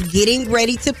 we're getting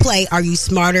ready to play Are You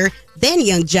Smarter Than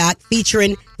Young Jock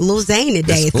featuring Lil Zane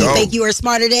today. If you think you are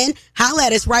smarter than, holla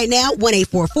at us right now,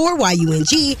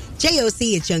 1-844-YUNG.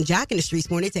 JOC, it's Young Jock in the Streets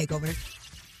Morning Takeover.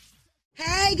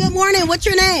 Hey, good morning. What's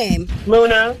your name?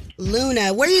 Luna.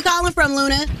 Luna. Where are you calling from,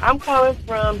 Luna? I'm calling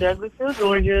from Douglasville,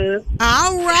 Georgia.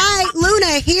 All right,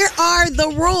 Luna, here are the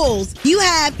rules. You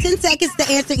have 10 seconds to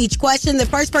answer each question. The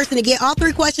first person to get all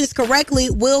 3 questions correctly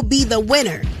will be the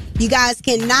winner. You guys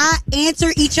cannot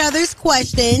answer each other's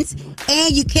questions,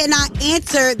 and you cannot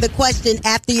answer the question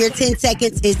after your 10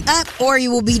 seconds is up, or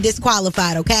you will be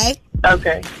disqualified, okay?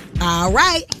 Okay. All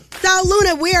right. So,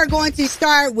 Luna, we are going to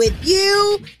start with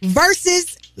you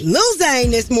versus Lil Zane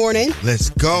this morning.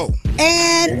 Let's go.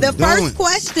 And the first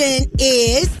question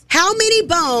is, how many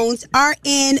bones are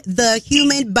in the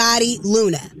human body,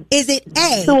 Luna? Is it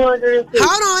A? 206.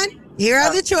 Hold on. Here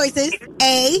are the choices.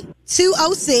 A,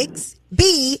 206.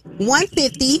 B,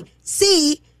 150.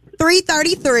 C,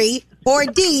 333. Or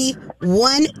D,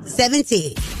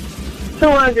 117.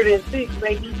 206,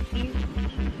 baby.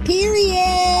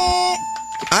 Period.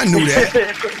 I knew that.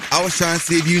 I was trying to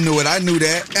see if you knew it. I knew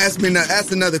that. Ask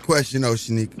another question, though,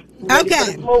 Shanika.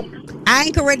 Okay. I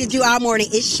ain't corrected you all morning.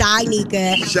 It's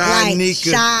Shy-Nika. Shy-Nika.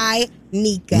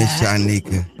 Shy-Nika. Miss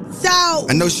Shanika. So.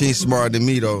 I know she ain't smarter than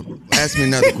me, though. Ask me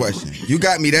another question. You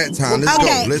got me that time.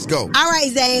 Let's go. All right,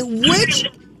 Zane. Which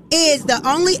is the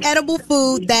only edible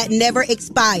food that never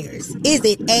expires? Is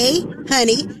it A,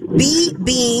 honey, B,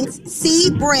 beans, C,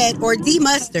 bread, or D,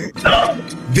 mustard?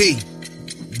 B,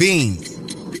 beans.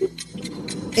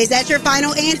 Is that your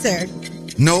final answer?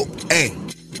 Nope, A.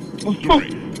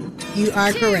 You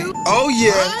are correct. Oh,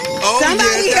 yeah.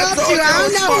 Somebody helped you. I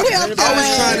don't know who helped you. I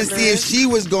was trying to see if she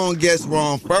was going to guess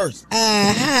wrong first.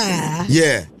 Uh-huh.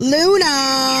 Yeah.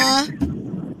 Luna,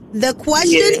 the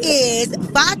question is,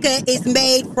 vodka is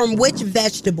made from which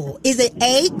vegetable? Is it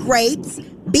A, grapes,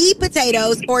 B,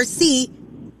 potatoes, or C,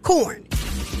 corn?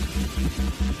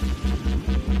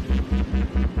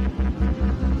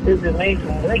 Is it made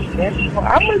from which vegetable?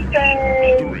 I'm going to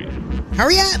say...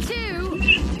 Hurry up.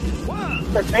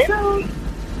 Potatoes?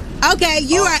 Okay,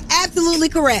 you are absolutely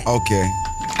correct. Okay.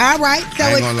 All right, so I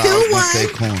ain't it's gonna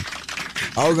lie,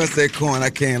 2-1. I was going to say corn. I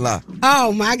can't lie.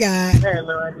 Oh, my God.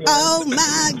 Oh,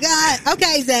 my God.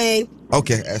 Okay, Zane.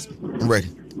 Okay, ask me. I'm ready.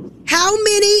 How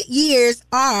many years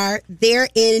are there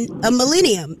in a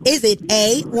millennium? Is it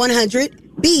A,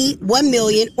 100, B, 1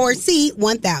 million, or C,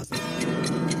 1,000?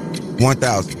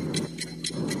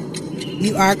 1,000.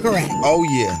 You are correct. Oh,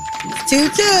 yeah.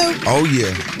 2-2. Oh,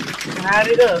 yeah. Add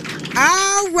it up.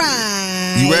 All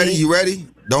right. You ready?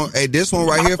 Hey, this one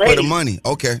right here for the money.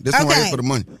 Okay, this one right here for the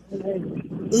money.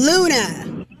 Luna,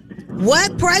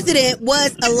 what president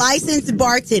was a licensed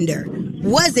bartender?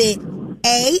 Was it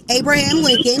A, Abraham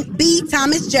Lincoln, B,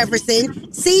 Thomas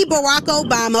Jefferson, C, Barack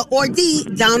Obama, or D,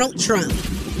 Donald Trump?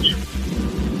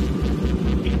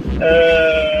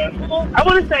 I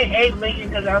want to say Abe Lincoln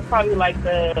because I was probably like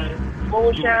the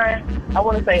moonshine. I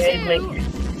want to say Abe Lincoln.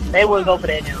 They wouldn't go for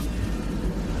that now.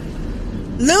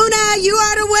 Luna, you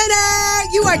are the winner.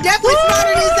 You are definitely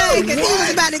smarter than Zane because he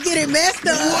was about to get it messed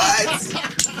up.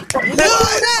 Luna.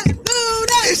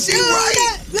 Is she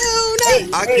right?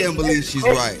 Luna. I can't believe she's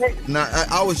right. Now,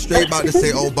 I was straight about to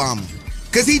say Obama.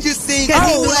 Because he just seemed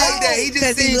cool like that. He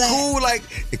just seemed cool like,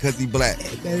 because he black.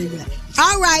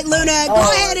 All right, Luna, go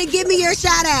ahead and give me your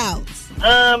shout outs.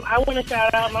 I want to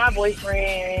shout out my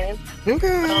boyfriend. Okay.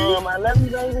 I love you,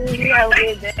 baby. You have a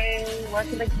good day.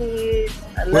 Watching the kids.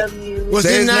 I love you. What's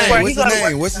his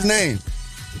name? What's his name?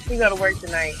 He go to work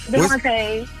tonight.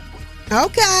 Devontae.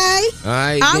 Okay.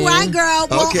 All right, girl.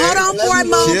 Well, hold on for a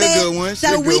moment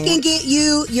so we can get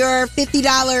you your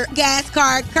 $50 gas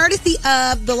card courtesy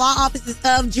of the law offices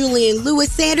of Julian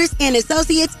Lewis Sanders and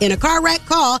Associates. In a car wreck,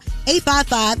 call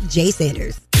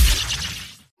 855-J-Sanders.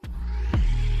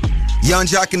 Young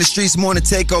Jock in the Streets Morning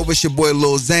Takeover. It's your boy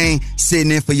Lil Zane sitting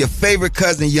in for your favorite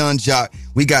cousin, Young Jock.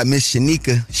 We got Miss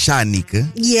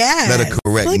Shanika. Yeah. Let her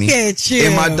correct me. Look at you.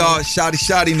 And my dog,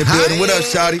 Shotty in the building. What up,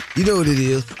 Shotty? You know what it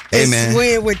is. Hey, man.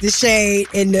 Win with the shade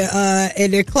and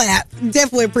the clap.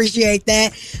 Definitely appreciate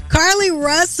that. Carly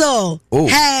Russell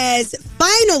has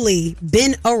finally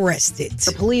been arrested.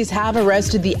 The police have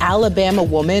arrested the Alabama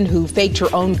woman who faked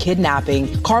her own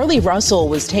kidnapping. Carly Russell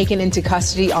was taken into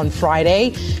custody on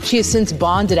Friday. She has since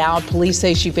bonded out. Police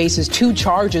say she faces 2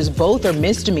 charges. Both are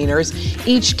misdemeanors,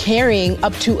 each carrying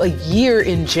up to a year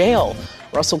in jail.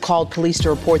 Russell called police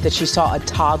to report that she saw a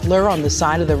toddler on the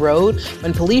side of the road.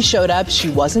 When police showed up, she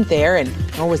wasn't there, and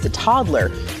nor was the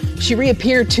toddler. She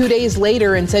reappeared 2 days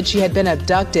later and said she had been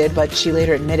abducted, but she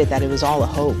later admitted that it was all a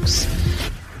hoax.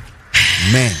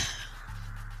 Man.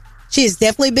 She has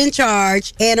definitely been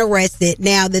charged and arrested.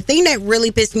 Now, the thing that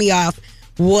really pissed me off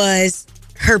was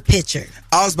her picture.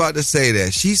 I was about to say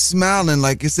that. She's smiling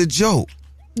like it's a joke.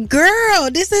 Girl,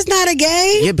 this is not a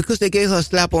game. Yeah, because they gave her a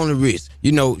slap on the wrist.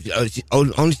 You know,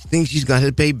 only thing she's going to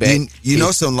have to pay back. You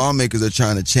know some lawmakers are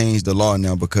trying to change the law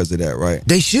now because of that, right?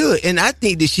 They should. And I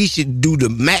think that she should do the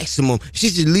maximum. She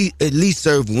should at least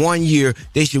serve 1 year.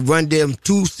 They should run them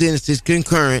 2 sentences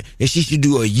concurrent. And she should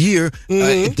do a year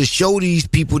to show these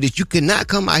people that you cannot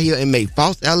come out here and make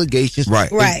false allegations.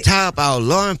 Right. And tie up our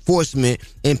law enforcement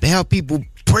and have people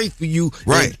pray for you.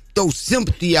 Right. Throw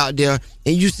sympathy out there,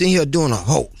 and you sitting here doing a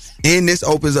hoax. And this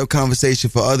opens up conversation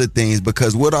for other things,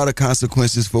 because what are the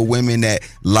consequences for women that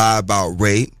lie about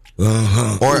rape?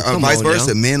 Uh-huh. Or vice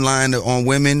versa, men lying on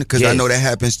women, because I know that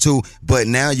happens too. But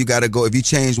now you got to go, if you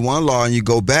change one law and you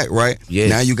go back, right? Yes.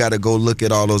 Now you got to go look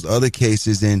at all those other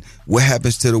cases and what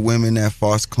happens to the women that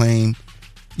false claim,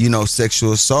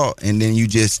 sexual assault, and then you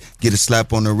just get a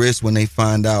slap on the wrist when they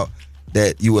find out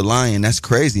that you were lying. That's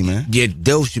crazy, man. Yeah,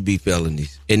 those should be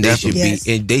felonies, and they should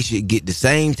and they should get the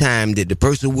same time that the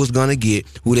person was gonna get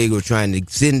who they were trying to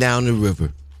send down the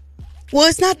river. Well,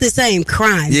 it's not the same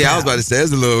crime. Yeah, though. I was about to say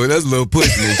that's a little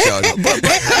pushing it, Shawty.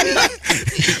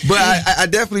 But I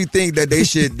definitely think that they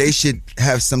should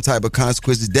have some type of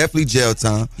consequences. Definitely jail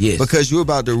time. Yes. Because you're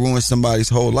about to ruin somebody's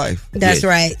whole life. That's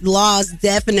right. Laws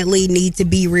definitely need to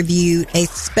be reviewed,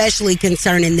 especially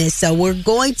concerning this. So we're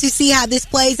going to see how this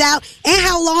plays out and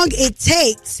how long it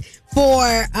takes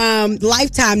for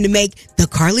Lifetime to make the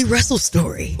Carly Russell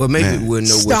story. Well, maybe we'll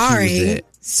know where she was at.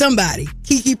 Somebody,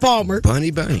 Keke Palmer.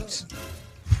 Bonnie Banks.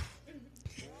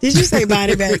 Did you say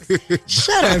Bonnie Banks?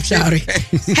 Shut up, Shawty.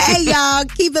 Hey, y'all,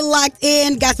 keep it locked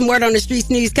in. Got some word on the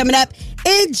streets news coming up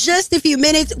in just a few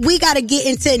minutes. We got to get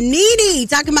into Nene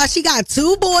talking about she got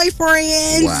 2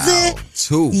 boyfriends. Wow,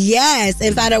 2. Yes,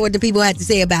 and find out what the people had to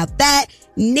say about that.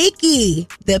 Nicki,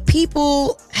 the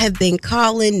people have been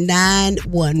calling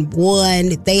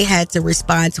 911. They had to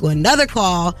respond to another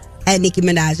call at Nicki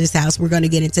Minaj's house. We're going to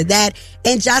get into that.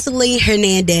 And Jocelyn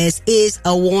Hernandez is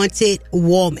a wanted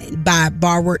woman by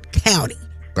Broward County.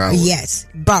 Broward. Yes,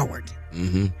 Broward.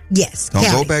 Mm-hmm. Yes, Don't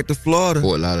County. go back to Florida.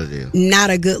 Fort Lauderdale. Not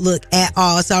a good look at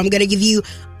all. So I'm going to give you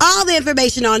all the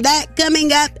information on that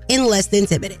coming up in less than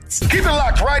 10 minutes. Keep it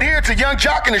locked right here to Young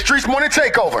Jock and the Streets Morning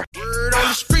Takeover. Word on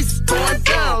the streets going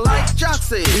down like Jock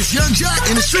said. It's Young Jock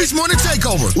and the Streets Morning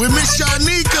Takeover with Miss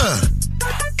Shanika.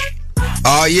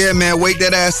 Oh, yeah, man. Wake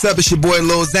that ass up. It's your boy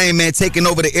Lil Zane, man, taking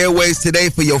over the airwaves today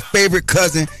for your favorite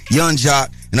cousin, Young Jock.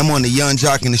 And I'm on the Young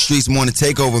Jock in the Streets Morning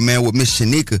Takeover, man, with Miss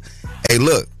Shanika. Hey,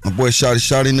 look, my boy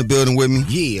Shawty in the building with me.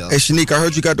 Yeah. Hey, Shanika, I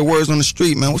heard you got the words on the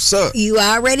street, man. What's up? You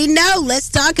already know. Let's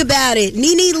talk about it.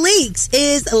 Nene Leakes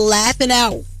is laughing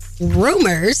out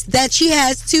rumors that she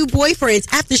has 2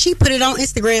 boyfriends after she put it on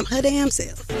Instagram her damn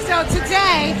self. So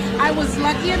today, I was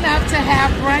lucky enough to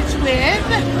have brunch with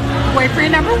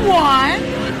boyfriend number 1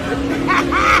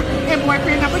 and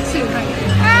boyfriend number 2.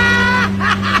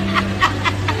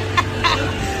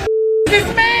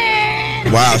 This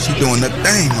man! Wow, she doing the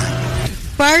thing, man.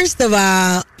 First of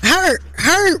all, her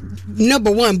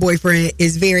number 1 boyfriend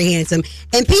is very handsome,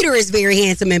 and Peter is very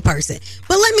handsome in person.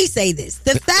 But let me say this: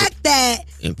 the fact that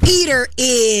Peter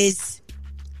is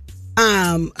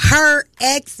her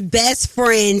ex-best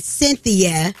friend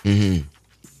Cynthia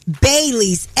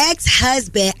Bailey's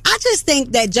ex-husband, I just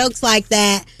think that jokes like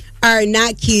that are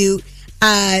not cute.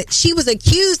 She was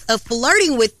accused of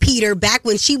flirting with Peter back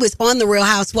when she was on The Real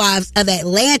Housewives of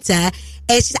Atlanta.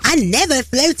 And she said, I never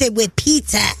flirted with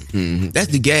Peter. Mm-hmm. That's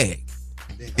the gag.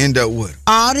 End up with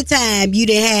all the time you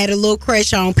done had a little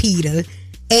crush on Peter.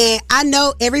 And I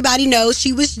know everybody knows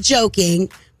she was joking,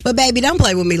 but baby, don't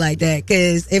play with me like that.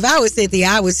 Because if I was Cynthia,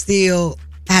 I would still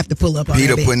have to pull up on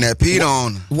Peter her. putting that Pete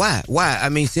on. Why? I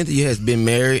mean, Cynthia has been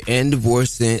married and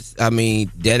divorced since. I mean,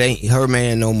 that ain't her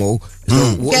man no more.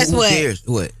 So Guess who what? cares?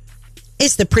 What?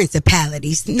 It's the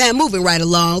principalities. Now, moving right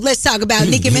along, let's talk about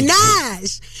Nicki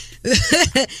Minaj.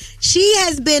 She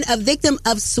has been a victim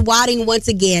of swatting once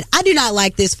again. I do not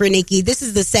like this for Nicki. This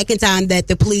is the second time that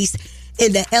the police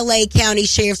in the LA County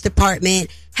Sheriff's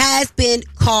Department has been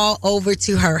called over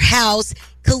to her house,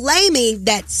 claiming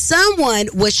that someone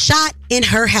was shot in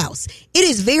her house. It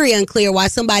is very unclear why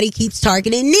somebody keeps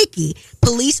targeting Nicki.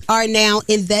 Police are now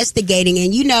investigating,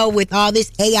 and you know, with all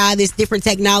this AI, this different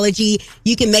technology,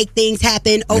 you can make things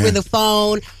happen over the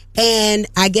phone. And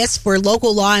I guess for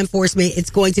local law enforcement, it's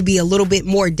going to be a little bit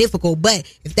more difficult. But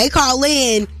if they call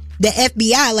in the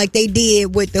FBI like they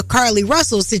did with the Carly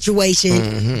Russell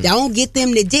situation, don't get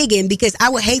them to digging, because I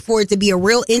would hate for it to be a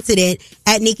real incident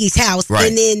at Nicki's house. Right.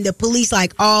 And then the police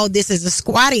like, oh, this is a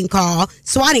swatting call,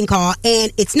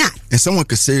 and it's not. And someone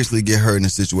could seriously get hurt in a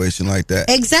situation like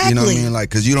that. Exactly. You know what I mean? Like,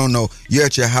 because you don't know. You're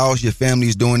at your house, your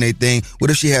family's doing their thing.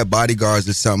 What if she had bodyguards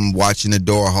or something watching the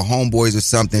door, her homeboys or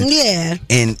something? Yeah.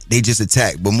 And they just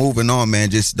attack. But moving on,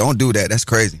 man, just don't do that. That's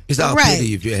crazy. It's all Right.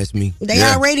 pity if you ask me. They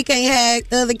already can't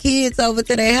have other kids kids over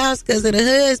to their house because of the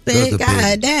husband.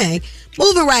 God dang.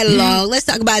 Moving right along, let's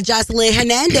talk about Jocelyn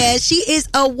Hernandez. She is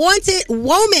a wanted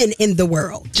woman in the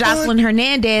world. Jocelyn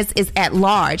Hernandez is at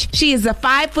large. She is a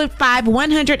 5'5",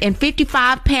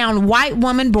 155-pound white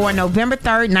woman born November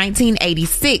 3rd,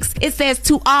 1986. It says,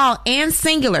 to all and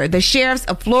singular, the sheriffs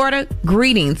of Florida,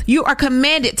 greetings. You are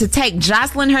commanded to take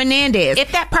Jocelyn Hernandez.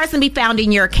 If that person be found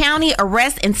in your county,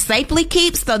 arrest and safely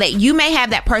keep so that you may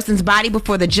have that person's body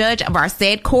before the judge of our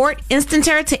said court,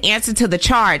 instanter to answer to the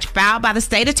charge filed by the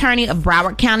state attorney of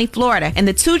Broward County, Florida. And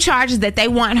the two charges that they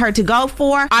want her to go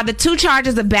for are the two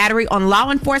charges of battery on law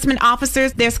enforcement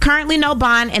officers. There's currently no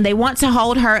bond, and they want to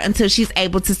hold her until she's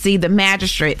able to see the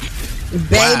magistrate.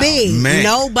 Baby,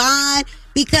 no bond.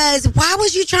 Because why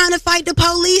was you trying to fight the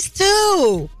police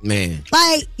too? Man.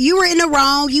 Like, you were in the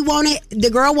wrong. The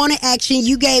girl wanted action.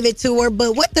 You gave it to her.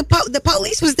 But what the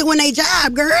police was doing their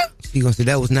job, girl. She gonna say,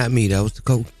 that was not me. That was the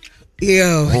coach.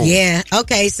 Yeah.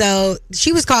 Okay, so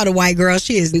she was called a white girl.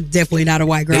 She is definitely not a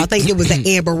white girl. I think it was an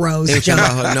Amber Rose joke.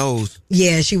 About her nose.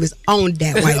 Yeah, she was on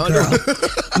that white girl. I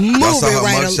saw her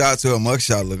mugshot. Her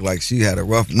mugshot looked like she had a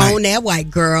rough night. On that white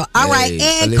girl. All right,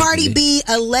 and Cardi B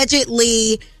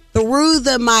allegedly threw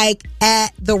the mic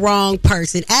at the wrong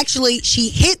person. Actually, she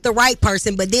hit the right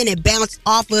person, but then it bounced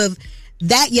off of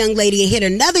that young lady and hit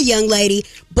another young lady.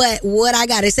 But what I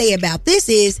got to say about this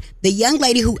is the young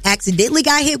lady who accidentally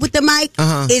got hit with the mic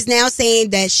is now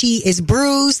saying that she is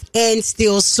bruised and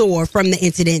still sore from the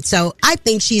incident. So I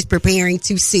think she's preparing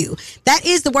to sue. That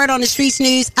is the word on the Streets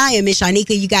News. I am Miss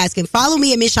Shanika. You guys can follow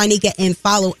me at Miss Shanika and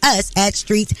follow us at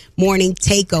Streets Morning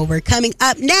Takeover. Coming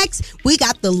up next, we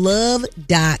got the Love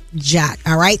Doc Jock.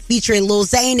 All right, featuring Lil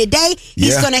Zane today.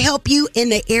 He's going to help you in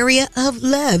the area of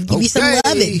love. Give you some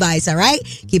love advice. All right,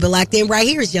 keep it locked in right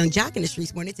here. It's Young Jock in the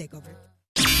Streets Morning Takeover.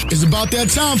 It's about that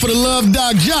time for the Love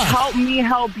Doc Jock. Help me,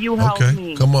 help you, help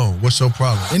me. Come on, what's your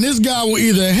problem? And this guy will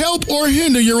either help or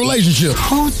hinder your relationship.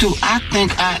 Who do I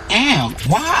think I am?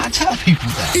 Why I tell people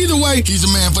that? Either way, he's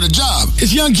a man for the job.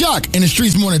 It's Young Jock in the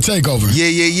Streets Morning Takeover.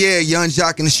 Yeah. Young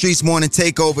Jock in the Streets Morning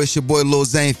Takeover. It's your boy Lil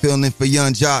Zane filling in for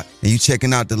Young Jock. And you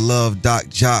checking out the Love Doc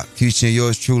Jock, featuring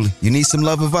yours truly. You need some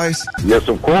love advice? Yes,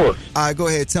 of course. All right, go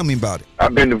ahead. Tell me about it.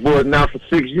 I've been divorced now for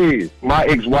 6 years. My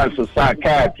ex-wife's a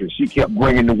psychiatrist. She kept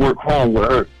bringing the work home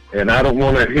with her. And I don't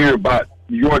want to hear about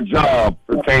your job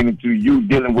pertaining to you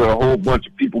dealing with a whole bunch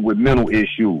of people with mental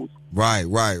issues. Right.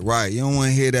 You don't want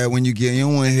to hear that when you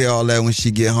don't want to hear all that when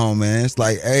she get home, man. It's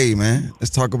like, hey, man,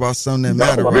 let's talk about something that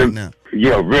matters right now.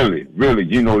 Yeah, really.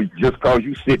 You know, just because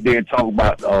you sit there and talk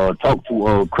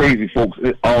to crazy folks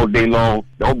all day long,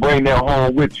 don't bring that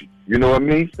home with you. You know what I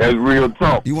mean? That's real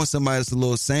talk. You want somebody that's a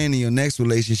little sane in your next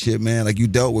relationship, man. Like you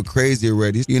dealt with crazy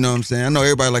already. You know what I'm saying? I know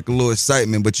everybody like a little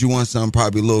excitement, but you want something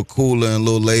probably a little cooler and a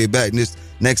little laid back this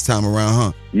next time around,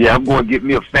 huh? Yeah, I'm going to get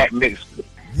me a fat Mexican.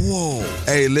 Whoa.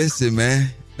 Hey, listen, man.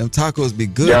 Them tacos be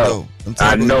good, though.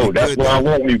 I know. That's what I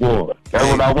want me going.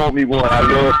 I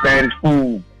love Spanish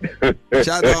food. Shout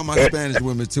out to all my Spanish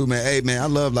women, too, man. Hey, man, I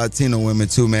love Latino women,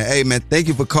 too, man. Hey, man, thank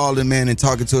you for calling, man, and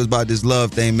talking to us about this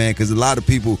love thing, man, because a lot of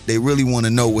people, they really want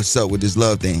to know what's up with this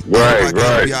love thing. I hope I can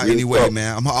help you out anyway,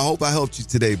 man. I hope I helped you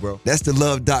today, bro. That's the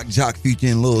Love Doc Jock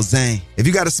featuring Lil Zane. If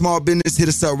you got a small business, hit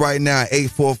us up right now at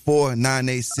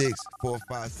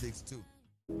 844-986-4562.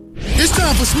 It's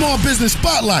time for Small Business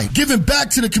Spotlight, giving back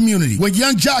to the community with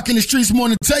Young Jock in the Streets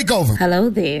Morning Takeover. Hello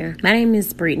there. My name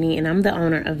is Brittany, and I'm the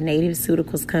owner of Native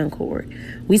Pharmaceuticals Concord.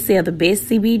 We sell the best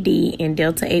CBD and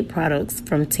Delta 8 products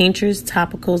from tinctures,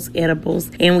 topicals,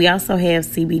 edibles, and we also have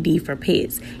CBD for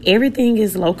pets. Everything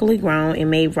is locally grown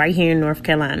and made right here in North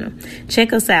Carolina.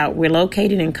 Check us out. We're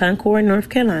located in Concord, North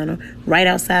Carolina, right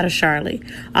outside of Charlotte.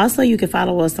 Also, you can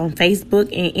follow us on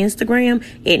Facebook and Instagram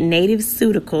at Native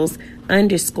Pharmaceuticals_Concord.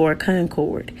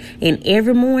 And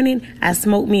every morning, I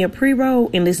smoke me a pre-roll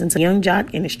and listen to Young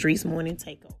Jock in the Streets Morning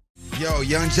Takeover. Yo,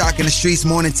 Young Jock in the Streets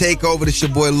Morning Takeover. This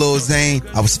your boy Lil Zane.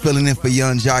 I was filling in for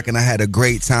Young Jock and I had a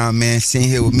great time, man. Sitting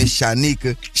here with Miss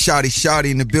Shanika.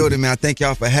 Shawty in the building, man. I thank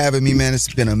y'all for having me, man.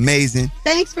 It's been amazing.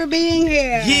 Thanks for being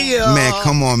here. Yeah. Man,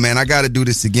 come on, man. I got to do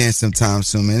this again sometime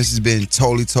soon, man. This has been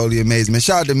totally amazing, man.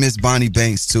 Shout out to Miss Bonnie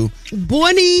Banks, too.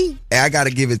 Bonnie. Hey, I got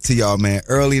to give it to y'all, man.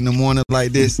 Early in the morning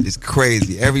like this is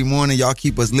crazy. Every morning, y'all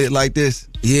keep us lit like this.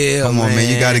 Yeah, come on,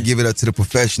 man. You got to give it up to the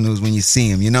professionals when you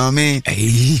see them. You know what I mean?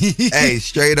 Hey,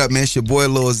 straight up, man. It's your boy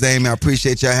Lil Zane, man. I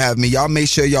appreciate y'all having me. Y'all make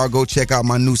sure y'all go check out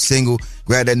my new single,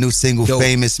 Grab that new single,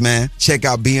 Famous, man. Check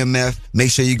out BMF.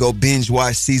 Make sure you go binge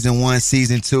watch season 1,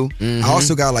 season 2. I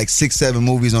also got like 6-7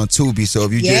 movies on Tubi. So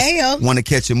if you just want to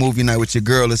catch a movie night with your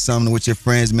girl or something, with your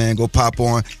friends, man, go pop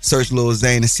on, search Lil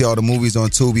Zane and see all the movies on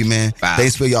Tubi, man. Wow.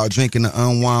 Thanks for y'all drinking the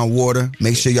Unwind Water.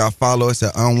 Make sure y'all follow us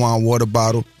at Unwind Water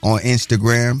Bottle on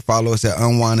Instagram. Follow us at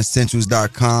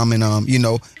unwindessentials.com and,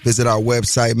 visit our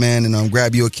website, man, and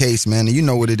grab you a case, man. And you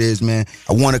know what it is, man.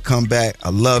 I want to come back. I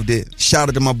loved it. Shout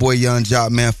out to my boy Young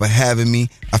Jock, man, for having me.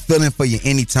 I fill in for you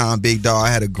anytime, big dog. I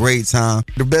had a great time.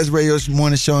 The best radio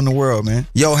morning show in the world, man.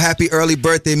 Yo, happy early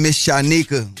birthday, Miss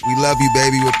Shanika. We love you,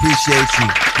 baby. We appreciate you.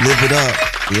 Live it up.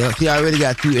 Yeah, she already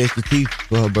got 2 extra teeth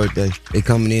for her birthday. They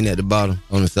coming in at the bottom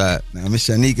on the side. Now, Miss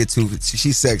Shanika, too,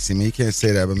 she's sexy, man. You can't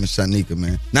say that about Miss Shanika,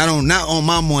 man. Not on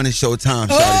my morning show time,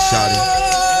 shawty.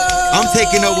 I'm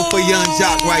taking over for Young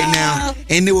Jock right now,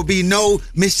 and there will be no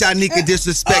Miss Shanika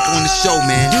disrespect on the show,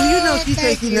 man. Do you know she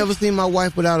said she never seen my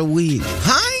wife without a wig?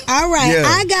 Huh? All right, yeah.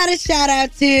 I got a shout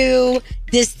out to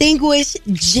Distinguished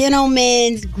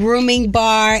Gentlemen's Grooming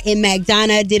Bar in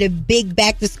McDonough. Did a big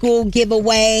back to school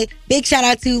giveaway. Big shout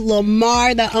out to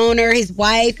Lamar, the owner, his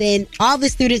wife, and all the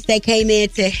students that came in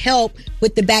to help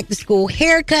with the back to school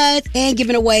haircuts and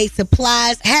giving away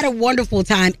supplies. Had a wonderful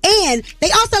time. And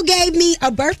they also gave me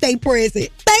a birthday present.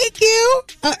 Thank you.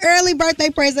 An early birthday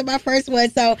present, my first one.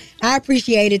 So I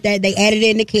appreciated that. They added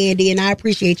in the candy, and I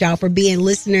appreciate y'all for being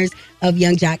listeners of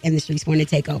Young Jock and the Streets Morning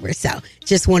Takeover. So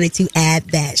just wanted to add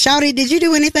that. Shawty, did you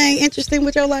do anything interesting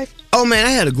with your life? Oh, man,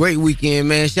 I had a great weekend,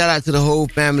 man. Shout out to the whole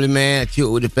family, man. I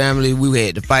chilled with the family. We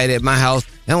had to fight at my house.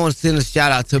 I want to send a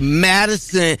shout out to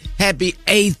Madison. Happy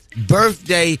 8th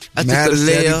birthday. I Madison,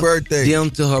 took happy birthday. Them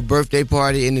to her birthday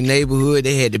party in the neighborhood.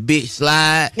 They had the bitch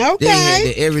slide. Okay. They had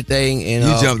the everything. And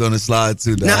you jumped on the slide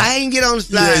too, dog. No, I ain't get on the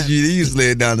slide. Yes, you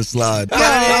slid down the slide.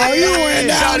 Oh, you went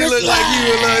down the looked like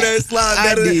you would love that slide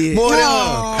better did. More than her.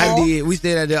 I did. We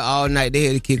stayed out there all night. They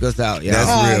had to kick us out. Y'all. That's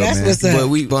real, that's man. what's up. But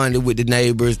we bonded with the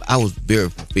neighbors. I was very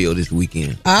fulfilled this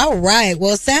weekend. All right.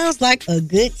 Well, sounds like a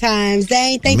good time.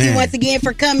 Zane, thank you once again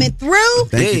for coming through.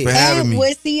 Thank you for having me. And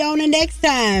we'll see you on the next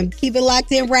time. Keep it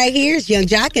locked in right here. It's Young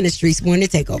Jock and the Streets Morning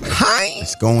Takeover.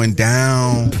 It's going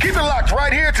down. Keep it locked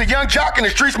right here to Young Jock and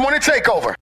the Streets Morning Takeover.